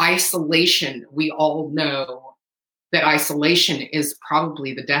isolation, we all know that isolation is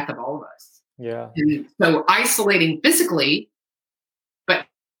probably the death of all of us. Yeah. And so isolating physically, but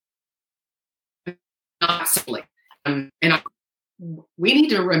not socially. We need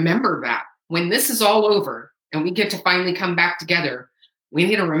to remember that when this is all over and we get to finally come back together, we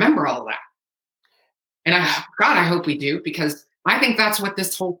need to remember all of that. And I hope we do, because I think that's what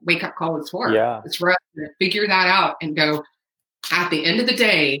this whole wake-up call is for. Yeah. It's for us to figure that out and go, at the end of the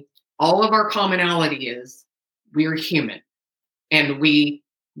day, all of our commonality is we're human and we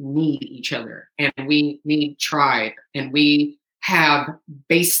need each other and we need tribe and we have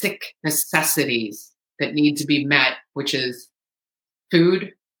basic necessities that need to be met, which is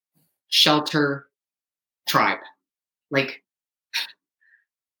food, shelter, tribe.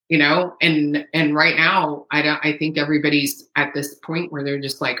 And right now, I think everybody's at this point where they're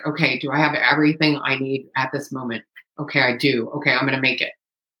just like, okay, do I have everything I need at this moment? Okay, I do. Okay, I'm going to make it.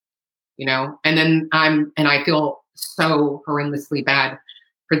 And then I feel so horrendously bad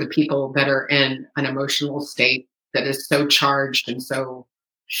for the people that are in an emotional state that is so charged and so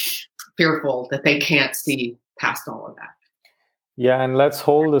fearful that they can't see past all of that. Yeah, and let's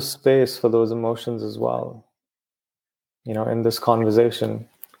hold the space for those emotions as well, in this conversation,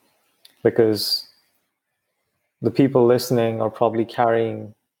 because the people listening are probably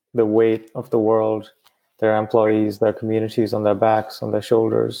carrying the weight of the world, their employees, their communities on their backs, on their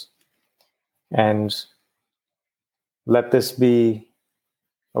shoulders. And let this be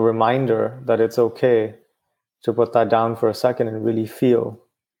a reminder that it's okay to put that down for a second and really feel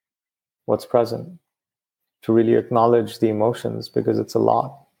what's present, to really acknowledge the emotions, because it's a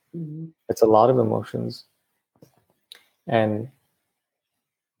lot. Mm-hmm. It's a lot of emotions. And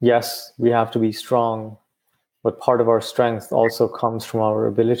yes, we have to be strong, but part of our strength also comes from our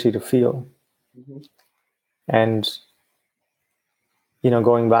ability to feel. Mm-hmm. And,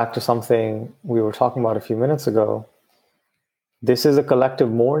 going back to something we were talking about a few minutes ago, this is a collective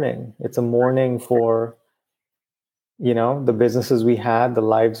mourning. It's a mourning for, the businesses we had, the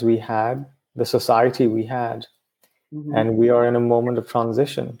lives we had, the society we had. Mm-hmm. And we are in a moment of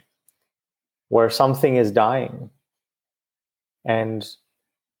transition where something is dying. And,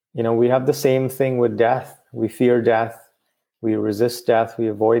 we have the same thing with death. We fear death. We resist death. We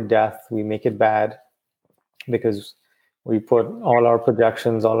avoid death. We make it bad because we put all our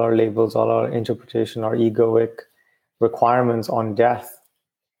projections, all our labels, all our interpretation, our egoic requirements on death.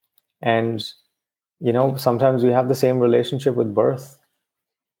 And, sometimes we have the same relationship with birth.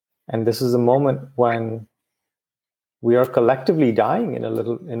 And this is a moment when we are collectively dying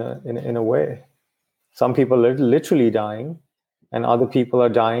in a way. Some people are literally dying, and other people are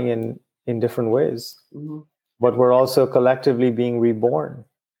dying in different ways. Mm-hmm. But we're also collectively being reborn.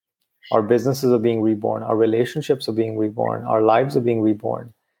 Our businesses are being reborn. Our relationships are being reborn. Our lives are being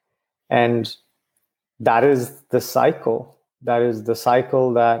reborn. And that is the cycle. That is the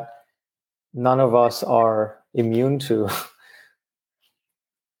cycle that none of us are immune to.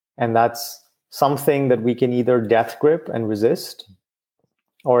 And that's something that we can either death grip and resist,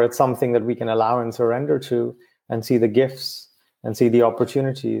 or it's something that we can allow and surrender to and see the gifts and see the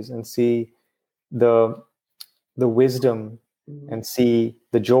opportunities and see the wisdom and see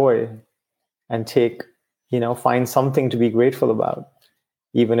the joy and find something to be grateful about,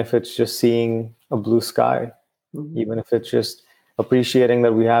 even if it's just seeing a blue sky, even if it's just appreciating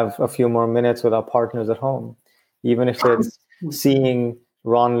that we have a few more minutes with our partners at home, even if it's seeing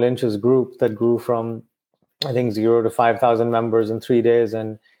Ron Lynch's group that grew from, I think, 0 to 5,000 members in 3 days.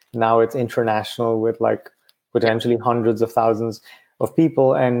 And now it's international with like potentially hundreds of thousands of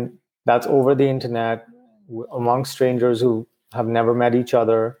people. And that's over the internet among strangers who have never met each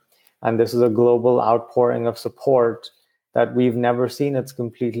other. And this is a global outpouring of support that we've never seen. It's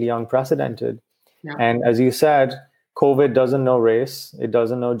completely unprecedented. Yeah. And as you said, COVID doesn't know race. It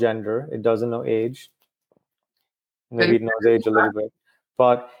doesn't know gender. It doesn't know age. Maybe it knows age a little bit.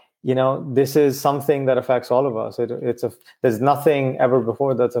 But, this is something that affects all of us. There's nothing ever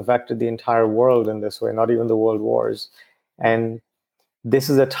before that's affected the entire world in this way, not even the world wars. And this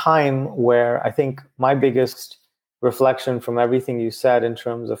is a time where I think my biggest reflection from everything you said in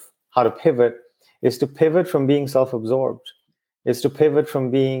terms of how to pivot is to pivot from being self-absorbed, is to pivot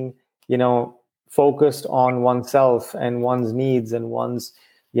from being, focused on oneself and one's needs and one's,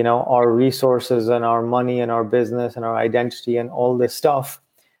 our resources and our money and our business and our identity and all this stuff,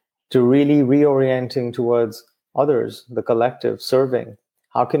 to really reorienting towards others, the collective, serving.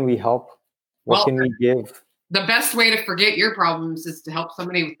 How can we help? What can we give? The best way to forget your problems is to help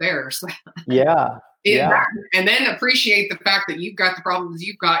somebody with theirs. Yeah. And then appreciate the fact that you've got the problems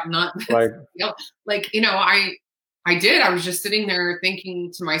you've got, not right. I was just sitting there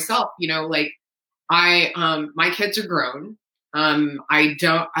thinking to myself, my kids are grown. I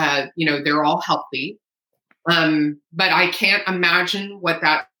don't, they're all healthy. But I can't imagine what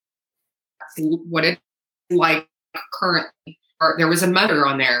it's like currently. Or there was a mother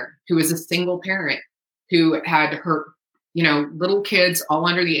on there who was a single parent who had her, little kids all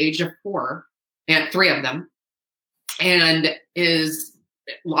under the age of 4, and 3 of them, and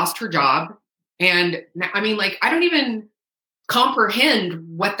lost her job. And I mean, I don't even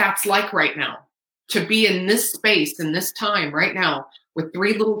comprehend what that's like right now, to be in this space, in this time right now with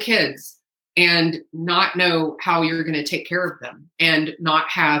 3 little kids and not know how you're going to take care of them, and not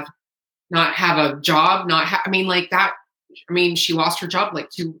have a job, she lost her job like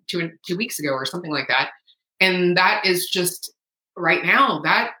two weeks ago or something like that. And that is just right now,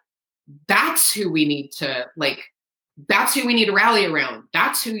 that's who we need to that's who we need to rally around.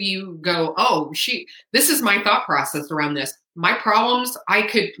 That's who you go, this is my thought process around this. My problems, I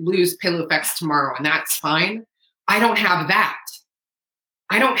could lose PaleoFX tomorrow, and that's fine. I don't have that.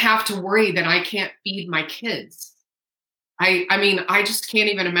 I don't have to worry that I can't feed my kids. I just can't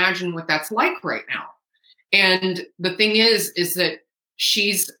even imagine what that's like right now. And the thing is that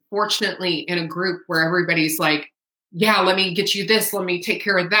she's fortunately in a group where everybody's like, yeah, let me get you this, let me take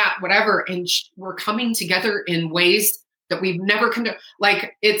care of that, whatever. And we're coming together in ways that we've never come to.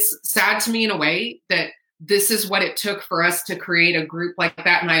 It's sad to me in a way that this is what it took for us to create a group like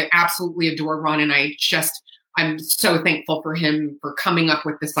that. And I absolutely adore Ron. And I'm so thankful for him for coming up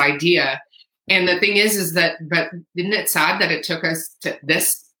with this idea. And the thing is that, but isn't it sad that it took us to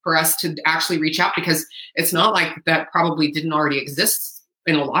this for us to actually reach out? Because it's not like that probably didn't already exist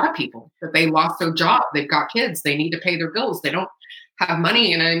in a lot of people, that they lost their job, they've got kids, they need to pay their bills, they don't have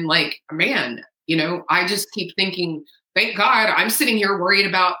money. And I'm like, man, I just keep thinking, thank God I'm sitting here worried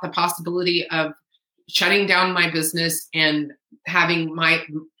about the possibility of shutting down my business and having my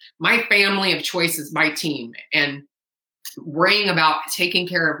family of choice as my team, and worrying about taking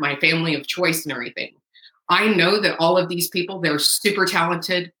care of my family of choice and everything. I know that all of these people, they're super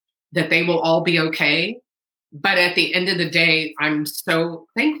talented, that they will all be okay. But at the end of the day, I'm so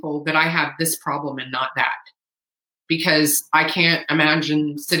thankful that I have this problem and not that, because I can't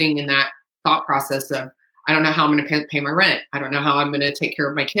imagine sitting in that thought process of, I don't know how I'm going to pay my rent. I don't know how I'm going to take care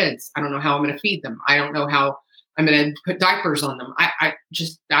of my kids. I don't know how I'm going to feed them. I don't know how I'm going to put diapers on them.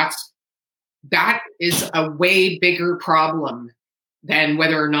 That is a way bigger problem than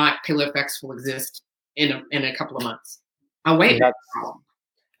whether or not PaleoFX will exist in a couple of months. A way bigger problem.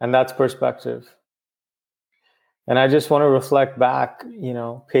 And that's perspective. And I just want to reflect back,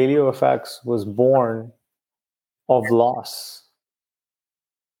 PaleoFX was born of loss.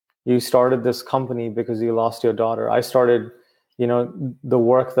 You started this company because you lost your daughter. I started, the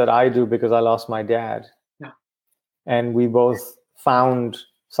work that I do because I lost my dad. Yeah. And we both found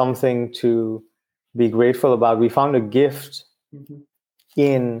something to be grateful about. We found a gift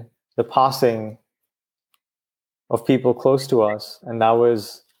in the passing of people close to us. And that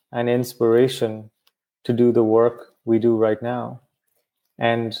was an inspiration to do the work we do right now.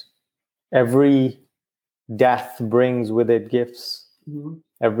 And every death brings with it gifts. Mm-hmm.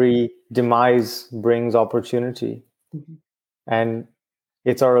 Every demise brings opportunity. Mm-hmm. And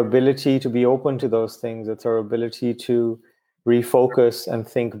it's our ability to be open to those things. It's our ability to refocus and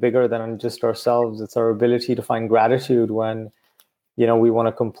think bigger than just ourselves. It's our ability to find gratitude when, we want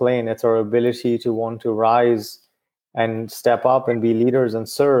to complain. It's our ability to want to rise and step up and be leaders and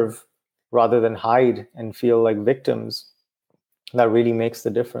serve rather than hide and feel like victims. That really makes the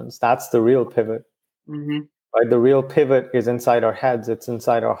difference. That's the real pivot. Mm-hmm. Right? The real pivot is inside our heads. It's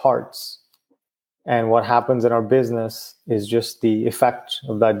inside our hearts. And what happens in our business is just the effect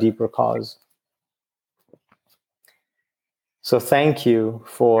of that deeper cause. So thank you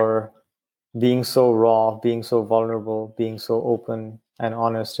for being so raw, being so vulnerable, being so open and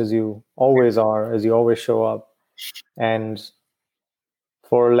honest as you always are, as you always show up, and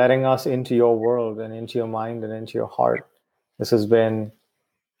for letting us into your world and into your mind and into your heart. This has been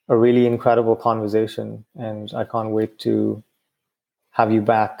a really incredible conversation, and I can't wait to have you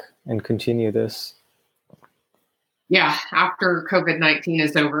back and continue this. Yeah, after COVID-19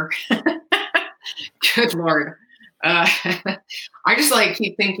 is over. Good Lord. I just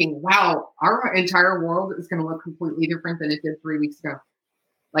keep thinking, wow, our entire world is going to look completely different than it did 3 weeks ago.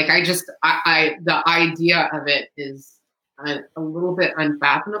 The idea of it is a little bit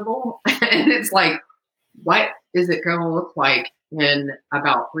unfathomable. And it's like, what is it going to look like in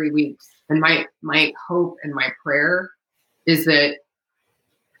about 3 weeks? And my hope and my prayer is that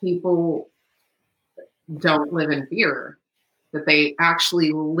people don't live in fear, that they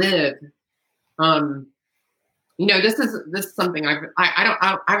actually live. This is something I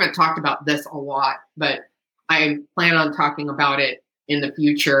haven't talked about this a lot, but I plan on talking about it in the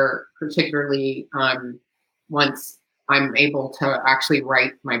future, particularly once I'm able to actually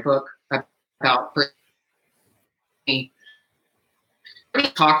write my book about Brittany.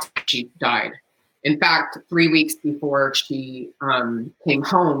 She died. In fact, 3 weeks before she came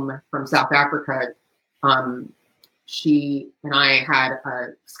home from South Africa, she and I had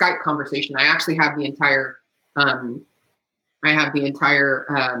a Skype conversation. I actually have the entire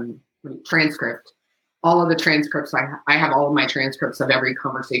transcript. All of the transcripts, I have all of my transcripts of every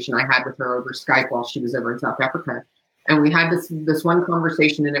conversation I had with her over Skype while she was over in South Africa. And we had this one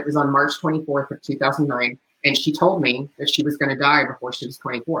conversation, and it was on March 24th of 2009. And she told me that she was going to die before she was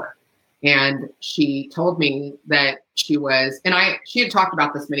 24. And she told me that she had talked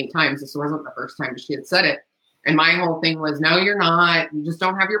about this many times. This wasn't the first time she had said it. And my whole thing was, no, you're not. You just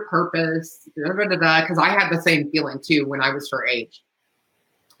don't have your purpose. Because I had the same feeling too when I was her age.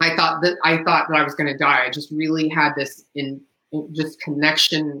 I thought that I was going to die. I just really had this just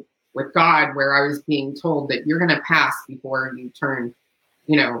connection with God, where I was being told that you're going to pass before you turn,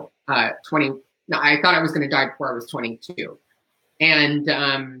 20. No, I thought I was going to die before I was 22, and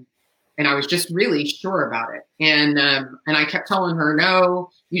I was just really sure about it. And I kept telling her, no,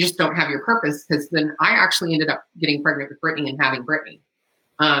 you just don't have your purpose. Because then I actually ended up getting pregnant with Brittany and having Brittany.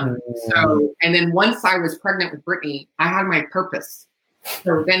 So, and then once I was pregnant with Brittany, I had my purpose.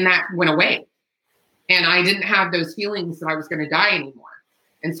 So then that went away, and I didn't have those feelings that I was going to die anymore.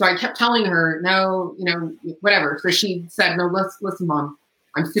 And so I kept telling her, no, whatever. So she said, no, listen, Mom,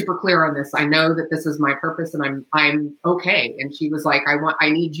 I'm super clear on this. I know that this is my purpose, and I'm okay. And she was like, I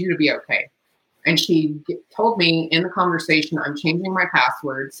need you to be okay. And she told me in the conversation, I'm changing my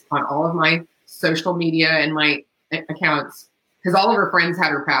passwords on all of my social media and my accounts because all of her friends had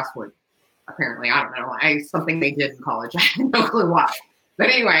her password. Apparently, I don't know. Something they did in college. I have no clue why. But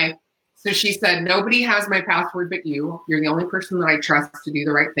anyway, so she said, nobody has my password but you. You're the only person that I trust to do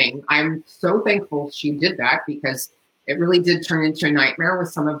the right thing. I'm so thankful she did that because it really did turn into a nightmare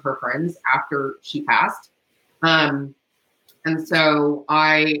with some of her friends after she passed. And so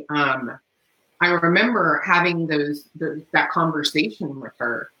I remember having that conversation with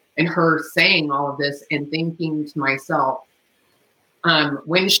her and her saying all of this and thinking to myself,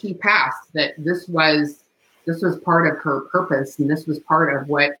 when she passed, that this was part of her purpose, and this was part of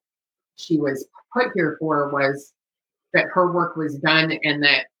what she was put here for, was that her work was done, and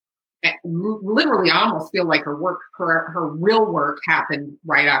that literally I almost feel like her real work happened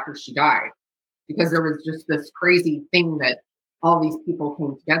right after she died, because there was just this crazy thing that all these people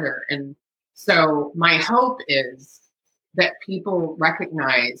came together. And so my hope is that people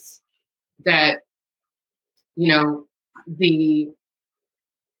recognize that,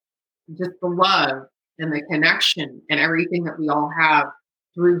 just the love and the connection and everything that we all have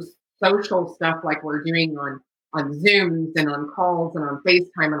through social stuff like we're doing on Zooms and on calls and on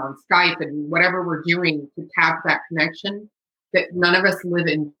FaceTime and on Skype and whatever we're doing to tap that connection, that none of us live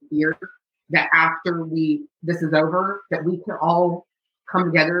in fear, that after this is over, that we can all come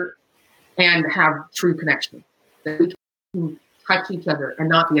together and have true connection, that we can touch each other and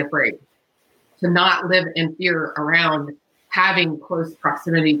not be afraid, to not live in fear around having close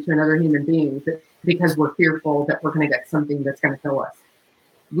proximity to another human being because we're fearful that we're going to get something that's going to kill us.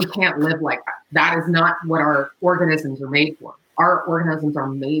 We can't live like that. That is not what our organisms are made for. Our organisms are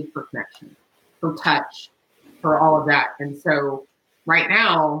made for connection, for touch, for all of that. And so right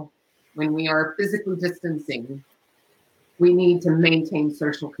now, when we are physically distancing, we need to maintain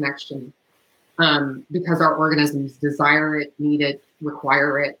social connection because our organisms desire it, need it,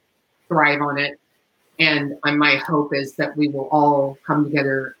 require it, thrive on it. And my hope is that we will all come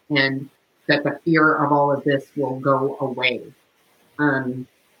together and that the fear of all of this will go away.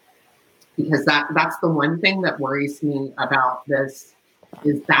 Because that's the one thing that worries me about this,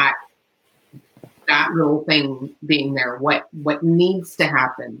 is that little thing being there. What needs to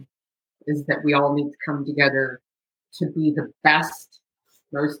happen is that we all need to come together to be the best,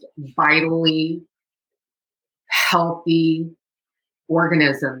 most vitally healthy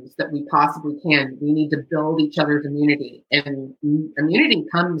organisms that we possibly can. We need to build each other's immunity, and immunity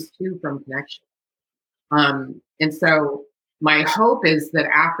comes too from connection. And so my hope is that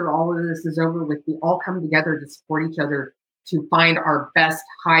after all of this is over with, we all come together to support each other, to find our best,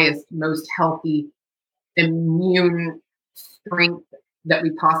 highest, most healthy immune strength that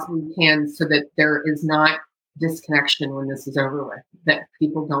we possibly can, so that there is not disconnection when this is over with, that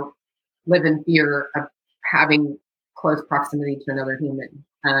people don't live in fear of having close proximity to another human,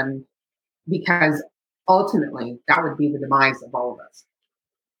 because ultimately that would be the demise of all of us.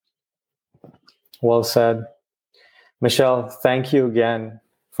 Well said. Michelle, thank you again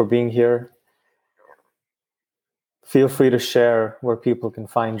for being here. Feel free to share where people can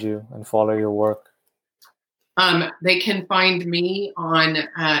find you and follow your work. They can find me on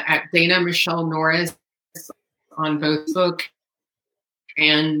at Dana Michelle Norris on both Facebook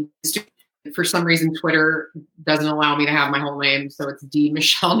and for some reason Twitter doesn't allow me to have my whole name, so it's D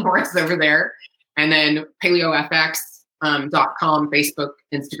Michelle Norris over there. And then paleofx.com, Facebook,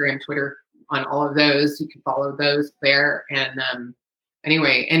 Instagram, Twitter, on all of those. You can follow those there. And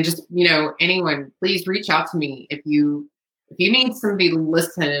anyway, and just, anyone, please reach out to me if you need somebody to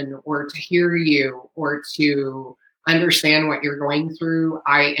listen or to hear you or to understand what you're going through.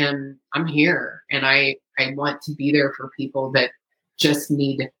 I'm here, and I want to be there for people that just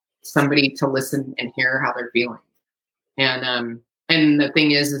need somebody to listen and hear how they're feeling. And the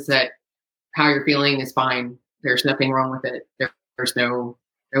thing is that how you're feeling is fine. There's nothing wrong with it. There's no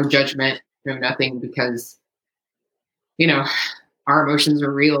judgment, no nothing, because, our emotions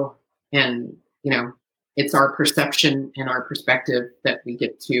are real, and, it's our perception and our perspective that we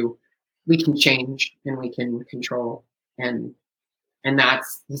can change and we can control. And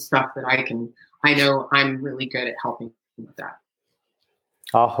that's the stuff that I know I'm really good at helping with that.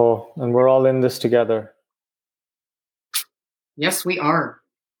 Aho, and we're all in this together. Yes, we are.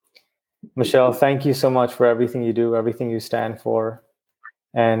 Michelle, thank you so much for everything you do, everything you stand for,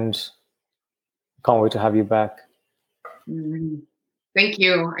 and can't wait to have you back. Thank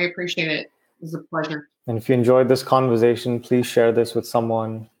you. I appreciate it. It was a pleasure. And if you enjoyed this conversation, please share this with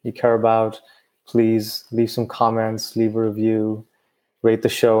someone you care about. Please leave some comments, leave a review, rate the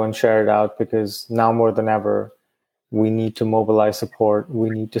show, and share it out, because now more than ever, We need to mobilize support. We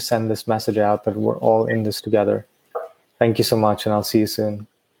need to send this message out that we're all in this together. Thank you so much, and I'll see you soon.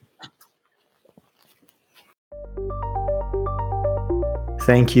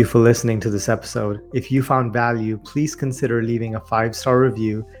 Thank you for listening to this episode. If you found value, please consider leaving a 5-star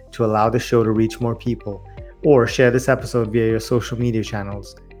review to allow the show to reach more people, or share this episode via your social media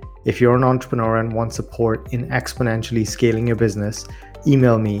channels. If you're an entrepreneur and want support in exponentially scaling your business,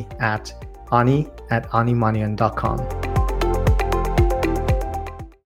 email me at ani@animanian.com.